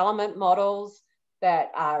finite element models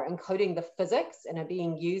that are encoding the physics and are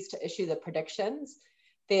being used to issue the predictions.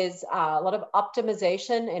 There's a lot of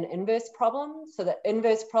optimization and inverse problems. So the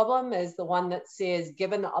inverse problem is the one that says,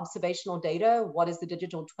 given the observational data, what is the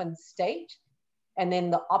digital twin state? And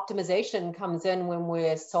then the optimization comes in when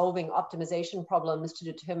we're solving optimization problems to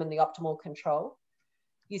determine the optimal control.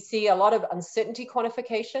 You see a lot of uncertainty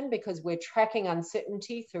quantification because we're tracking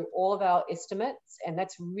uncertainty through all of our estimates. And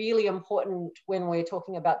that's really important when we're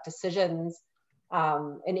talking about decisions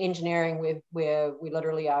in engineering where we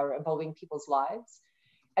literally are involving people's lives.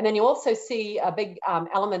 And then you also see a big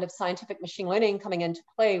element of scientific machine learning coming into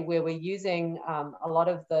play where we're using a lot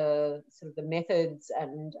of the sort of the methods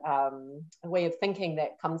and a way of thinking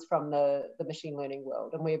that comes from the machine learning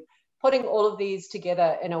world. And we're putting all of these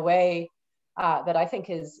together in a way that I think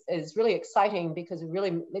is really exciting because it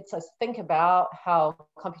really lets us think about how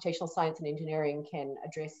computational science and engineering can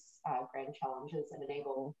address grand challenges and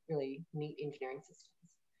enable really neat engineering systems.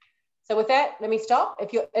 So with that, let me stop.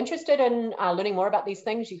 If you're interested in learning more about these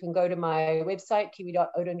things, you can go to my website,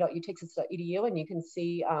 kiwi.odin.utexas.edu, and you can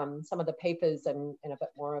see some of the papers and a bit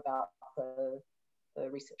more about the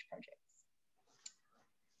research projects.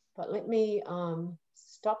 But let me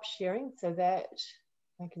stop sharing so that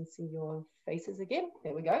I can see your faces again.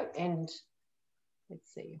 There we go. And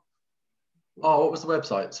let's see. Oh, what was the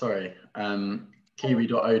website? Sorry.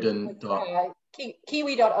 Kiwi.odin.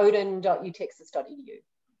 Kiwi.odin.utexas.edu.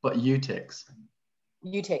 But UTEX.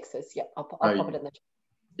 UTexas, yeah. I'll pop it in the chat.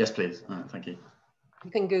 Yes, please. Thank you. You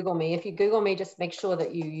can Google me. If you Google me, just make sure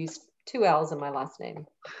that you use 2 L's in my last name.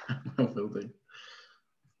 Will do.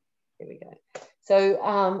 Here we go. So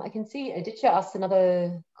I can see Aditya asked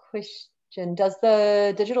another question. Does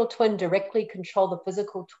the digital twin directly control the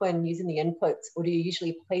physical twin using the inputs, or do you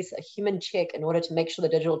usually place a human check in order to make sure the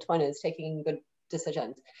digital twin is taking good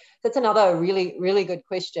decisions? That's another really, really good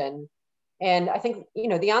question. And I think, you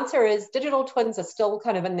know, the answer is digital twins are still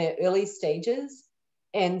kind of in their early stages.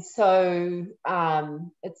 And so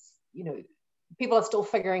it's, you know, people are still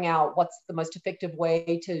figuring out what's the most effective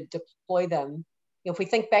way to deploy them. You know, if we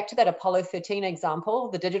think back to that Apollo 13 example,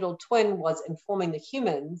 the digital twin was informing the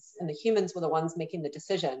humans and the humans were the ones making the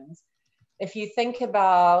decisions. If you think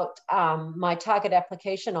about my target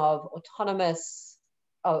application of autonomous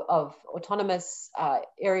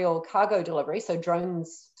aerial cargo delivery, so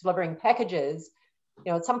drones delivering packages,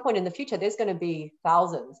 you know, at some point in the future, there's going to be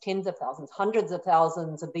thousands, tens of thousands, hundreds of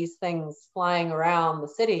thousands of these things flying around the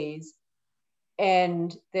cities.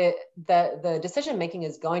 And the decision making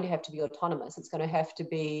is going to have to be autonomous. It's going to have to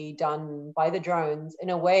be done by the drones in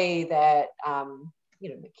a way that, you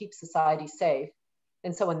know, keeps society safe.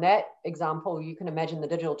 And so in that example, you can imagine the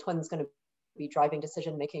digital twin is going to be driving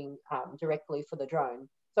decision making directly for the drone.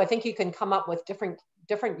 So I think you can come up with different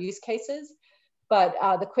use cases, but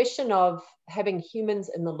the question of having humans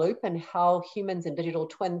in the loop and how humans and digital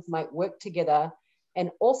twins might work together, and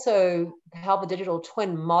also how the digital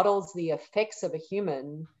twin models the effects of a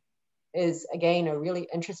human, is again a really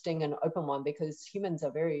interesting and open one because humans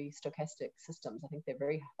are very stochastic systems.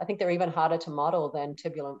 I think they're even harder to model than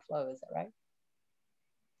turbulent flow. Is that right?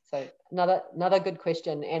 So another good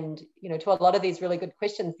question. And, you know, to a lot of these really good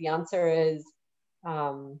questions, the answer is,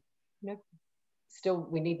 you know, still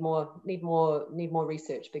we need more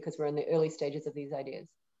research because we're in the early stages of these ideas.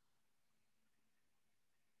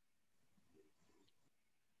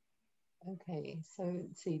 Okay, so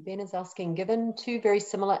let's see, Ben is asking, given two very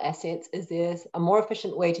similar assets, is there a more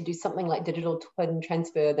efficient way to do something like digital twin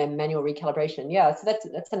transfer than manual recalibration? Yeah, so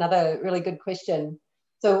that's another really good question.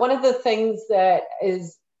 So one of the things that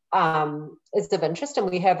is of interest, and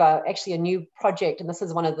we have actually a new project, and this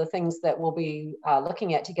is one of the things that we'll be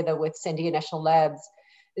looking at together with Sandia National Labs,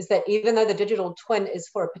 is that even though the digital twin is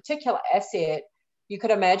for a particular asset, you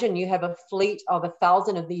could imagine you have a fleet of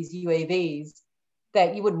 1,000 of these UAVs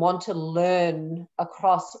that you would want to learn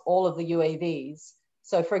across all of the UAVs.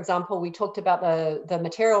 So for example, we talked about the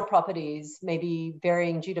material properties maybe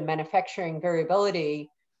varying due to manufacturing variability.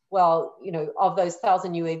 Well, you know, of those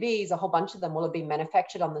 1,000 UAVs, a whole bunch of them will have been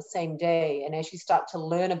manufactured on the same day. And as you start to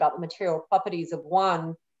learn about the material properties of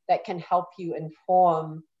one, that can help you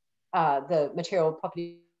inform the material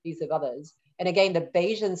properties of others. And again, the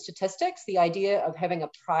Bayesian statistics, the idea of having a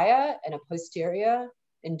prior and a posterior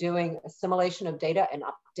and doing assimilation of data and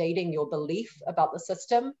updating your belief about the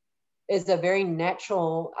system is a very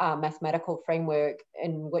natural mathematical framework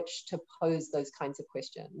in which to pose those kinds of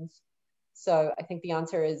questions. So I think the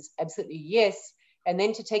answer is absolutely yes. And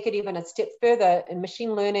then to take it even a step further, in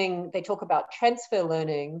machine learning, they talk about transfer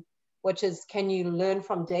learning, which is, can you learn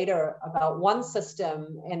from data about one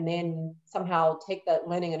system and then somehow take that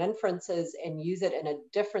learning and inferences and use it in a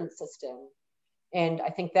different system? And I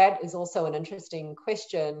think that is also an interesting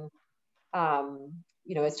question,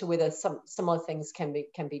 you know, as to whether some similar things can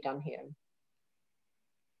be done here.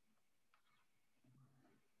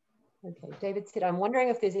 Okay, David said, I'm wondering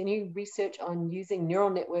if there's any research on using neural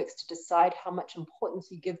networks to decide how much importance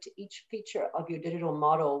you give to each feature of your digital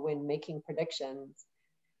model when making predictions.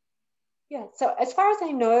 Yeah, so as far as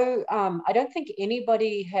I know, I don't think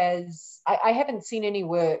anybody has, I haven't seen any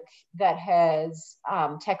work that has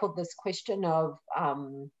tackled this question of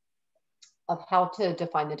how to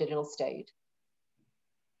define the digital state.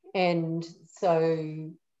 And so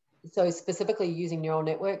specifically using neural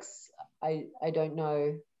networks, I don't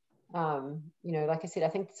know. You know, like I said, I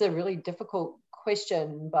think it's a really difficult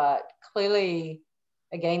question, but clearly,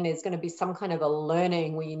 again, there's going to be some kind of a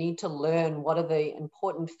learning where you need to learn what are the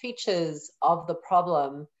important features of the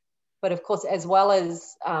problem. But of course, as well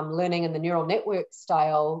as learning in the neural network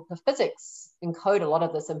style, the physics encode a lot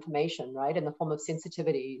of this information, right, in the form of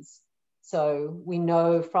sensitivities. So we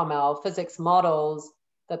know from our physics models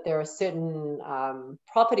that there are certain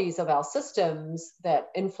properties of our systems that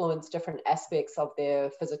influence different aspects of their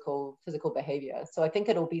physical behavior. So I think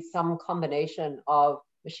it'll be some combination of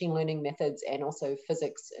machine learning methods and also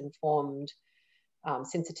physics informed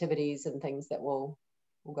sensitivities and things that will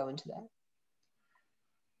go into that.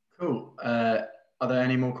 Cool. Are there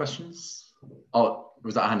any more questions? Oh,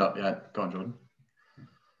 was that a hand up? Yeah, go on, Jordan.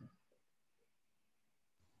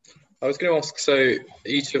 I was going to ask, so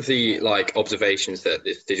each of the observations that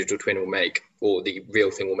this digital twin will make, or the real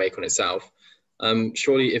thing will make on itself,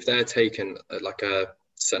 surely if they're taken at a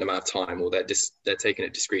certain amount of time, or they're taken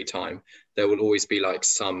at discrete time, there will always be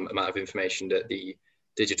some amount of information that the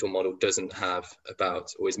digital model doesn't have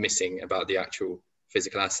about, or is missing about, the actual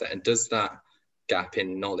physical asset. And does that gap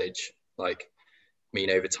in knowledge mean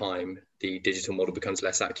over time the digital model becomes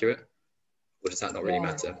less accurate, or does that not really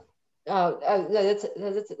matter?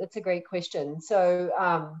 That's a great question. So,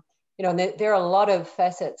 you know, there are a lot of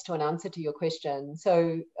facets to an answer to your question.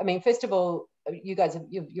 So, I mean, first of all, you guys,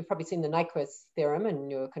 you've probably seen the Nyquist theorem in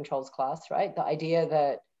your controls class, right? The idea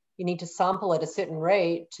that you need to sample at a certain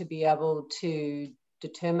rate to be able to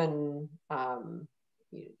determine,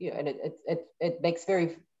 you know, and it makes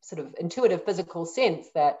very sort of intuitive physical sense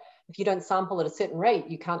that if you don't sample at a certain rate,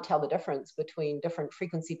 you can't tell the difference between different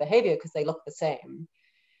frequency behavior because they look the same.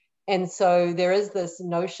 And so there is this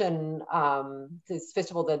notion, there's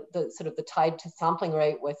first of all the sort of the tied to sampling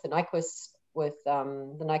rate with the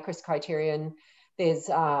Nyquist criterion. There's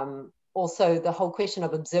also the whole question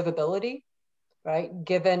of observability, right?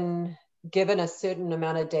 Given a certain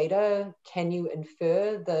amount of data, can you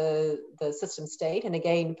infer the system state? And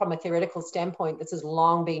again, from a theoretical standpoint, this has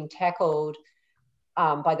long been tackled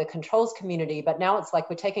by the controls community, but now it's like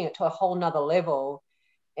we're taking it to a whole nother level.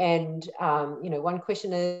 And you know, one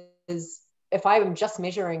question is, if I'm just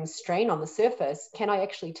measuring strain on the surface, can I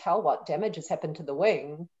actually tell what damage has happened to the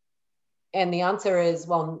wing? And the answer is,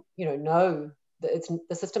 well, you know, no,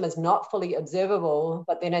 the system is not fully observable.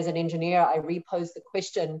 But then as an engineer, I repose the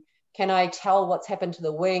question, can I tell what's happened to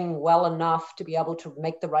the wing well enough to be able to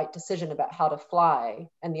make the right decision about how to fly?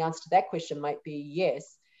 And the answer to that question might be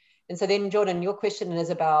yes. And so then, Jordan, your question is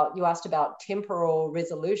about, you asked about temporal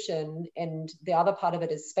resolution, and the other part of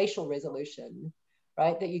it is spatial resolution,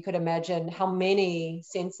 right? That you could imagine how many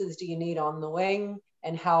sensors do you need on the wing,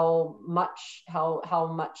 and how much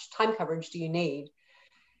time coverage do you need?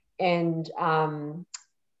 And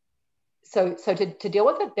so to deal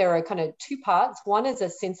with it, there are kind of two parts. One is a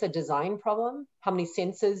sensor design problem. How many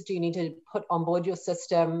sensors do you need to put on board your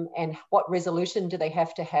system, and what resolution do they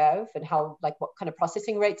have to have, and how, like, what kind of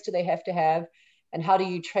processing rates do they have to have, and how do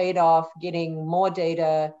you trade off getting more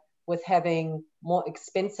data with having more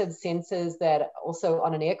expensive sensors that also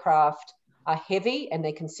on an aircraft are heavy and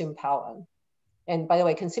they consume power. And by the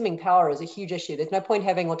way, consuming power is a huge issue. There's no point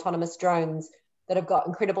having autonomous drones that have got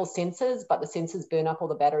incredible sensors, but the sensors burn up all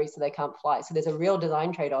the batteries so they can't fly. So there's a real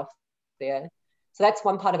design trade-off there. So that's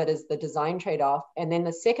one part of it, is the design trade-off. And then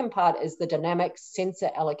the second part is the dynamic sensor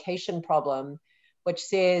allocation problem, which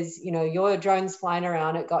says, you know, your drone's flying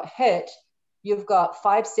around, it got hit, you've got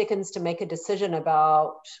 5 seconds to make a decision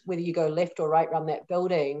about whether you go left or right around that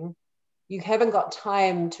building. You haven't got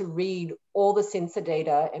time to read all the sensor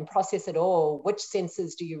data and process it all. Which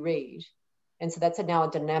sensors do you read? And so that's now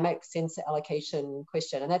a dynamic sensor allocation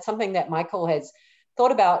question. And that's something that Michael has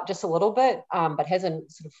thought about just a little bit, but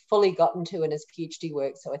hasn't sort of fully gotten to in his PhD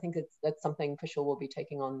work. So I think that's something for sure we'll be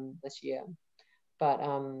taking on this year. But,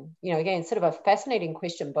 you know, again, sort of a fascinating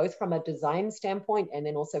question, both from a design standpoint and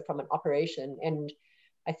then also from an operation. And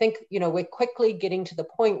I think, you know, we're quickly getting to the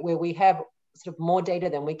point where we have sort of more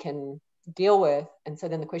data than we can deal with. And so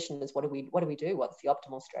then the question is, what do we do? What's the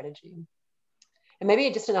optimal strategy? And maybe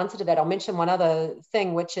just an answer to that, I'll mention one other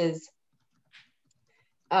thing, which is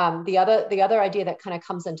the other idea that kind of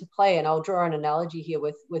comes into play, and I'll draw an analogy here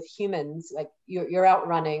with humans. Like you're out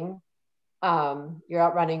running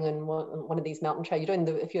in one of these mountain trails. You're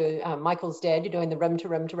doing if you're Michael's dad, you're doing the rim to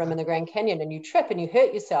rim to rim in the Grand Canyon, and you trip and you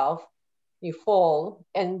hurt yourself, you fall,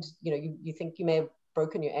 and you know you think you may have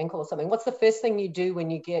broken your ankle or something. What's the first thing you do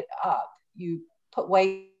when you get up? You put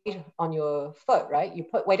weight on your foot, right? You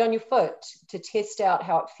put weight on your foot to test out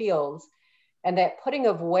how it feels. And that putting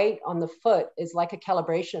of weight on the foot is like a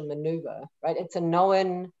calibration maneuver, right? It's a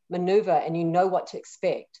known maneuver, and you know what to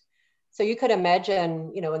expect. So you could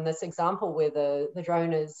imagine, you know, in this example where the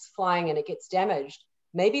drone is flying and it gets damaged,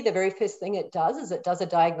 maybe the very first thing it does is it does a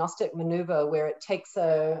diagnostic maneuver where it takes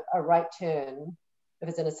a right turn, if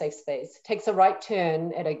it's in a safe space, takes a right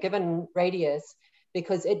turn at a given radius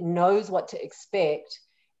because it knows what to expect.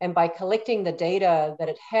 And by collecting the data that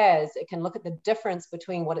it has, it can look at the difference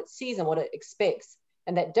between what it sees and what it expects.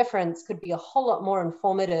 And that difference could be a whole lot more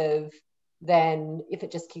informative than if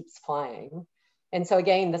it just keeps flying. And so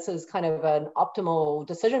again, this is kind of an optimal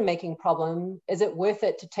decision-making problem. Is it worth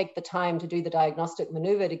it to take the time to do the diagnostic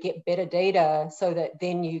maneuver to get better data so that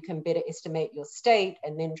then you can better estimate your state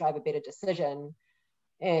and then drive a better decision?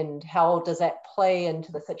 And how does that play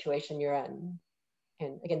into the situation you're in?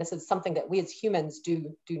 And again, this is something that we as humans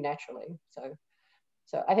do naturally.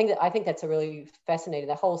 So I think that's a really fascinating.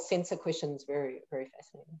 The whole sensor question is very, very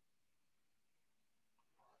fascinating.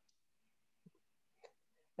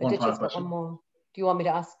 One final question. One more. Do you want me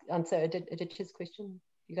to answer Aditya's question?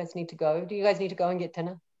 You guys need to go. Do you guys need to go and get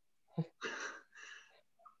dinner?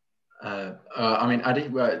 I mean, Adi,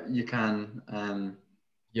 you can.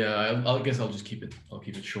 Yeah, I guess I'll just keep it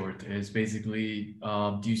short. Is basically,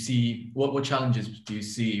 do you see what challenges do you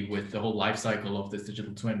see with the whole life cycle of this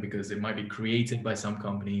digital twin? Because it might be created by some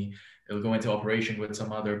company, it'll go into operation with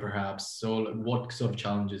some other perhaps. So what sort of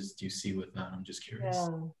challenges do you see with that? I'm just curious.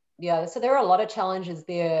 Yeah. So there are a lot of challenges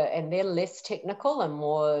there, and they're less technical and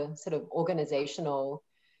more sort of organizational,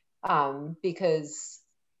 because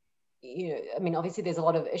I mean, obviously there's a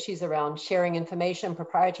lot of issues around sharing information,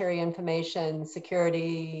 proprietary information,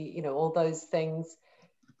 security, all those things.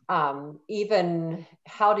 Even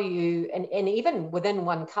how do you, and even within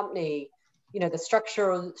one company, the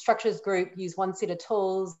structures group use one set of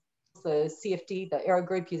tools, the CFD, the Aero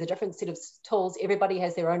group use a different set of tools. Everybody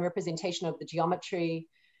has their own representation of the geometry.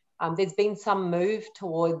 There's been some move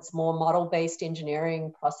towards more model-based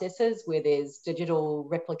engineering processes where there's digital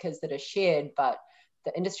replicas that are shared, but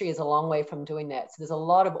the industry is a long way from doing that. So there's a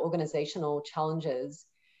lot of organizational challenges.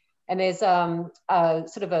 And there's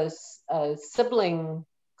sort of a sibling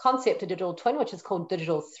concept to digital twin, which is called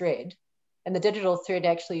digital thread. And the digital thread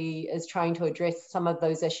actually is trying to address some of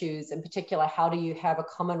those issues. In particular, how do you have a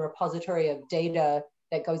common repository of data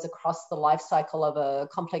that goes across the life cycle of a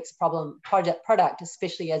complex product,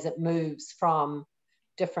 especially as it moves from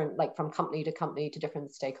different, like from company to company to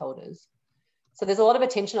different stakeholders. So there's a lot of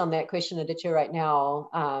attention on that question, Aditya, right now.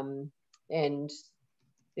 And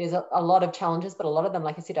there's a lot of challenges, but a lot of them,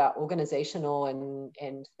 like I said, are organizational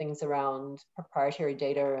and things around proprietary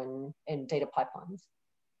data and data pipelines.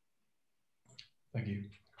 Thank you.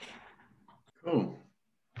 Cool.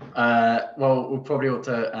 Well, we'll probably ought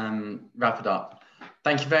to wrap it up.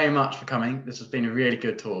 Thank you very much for coming. This has been a really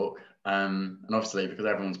good talk. And obviously, because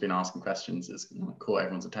everyone's been asking questions, it's caught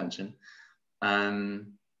everyone's attention.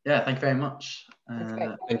 Yeah, thank you very much. That's great.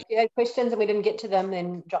 If you had questions and we didn't get to them,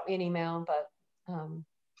 then drop me an email. But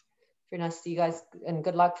very nice to see you guys, and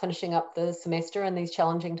good luck finishing up the semester in these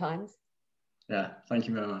challenging times. Yeah, thank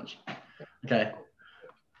you very much. Okay.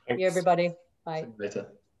 See you, everybody. Bye. See you later.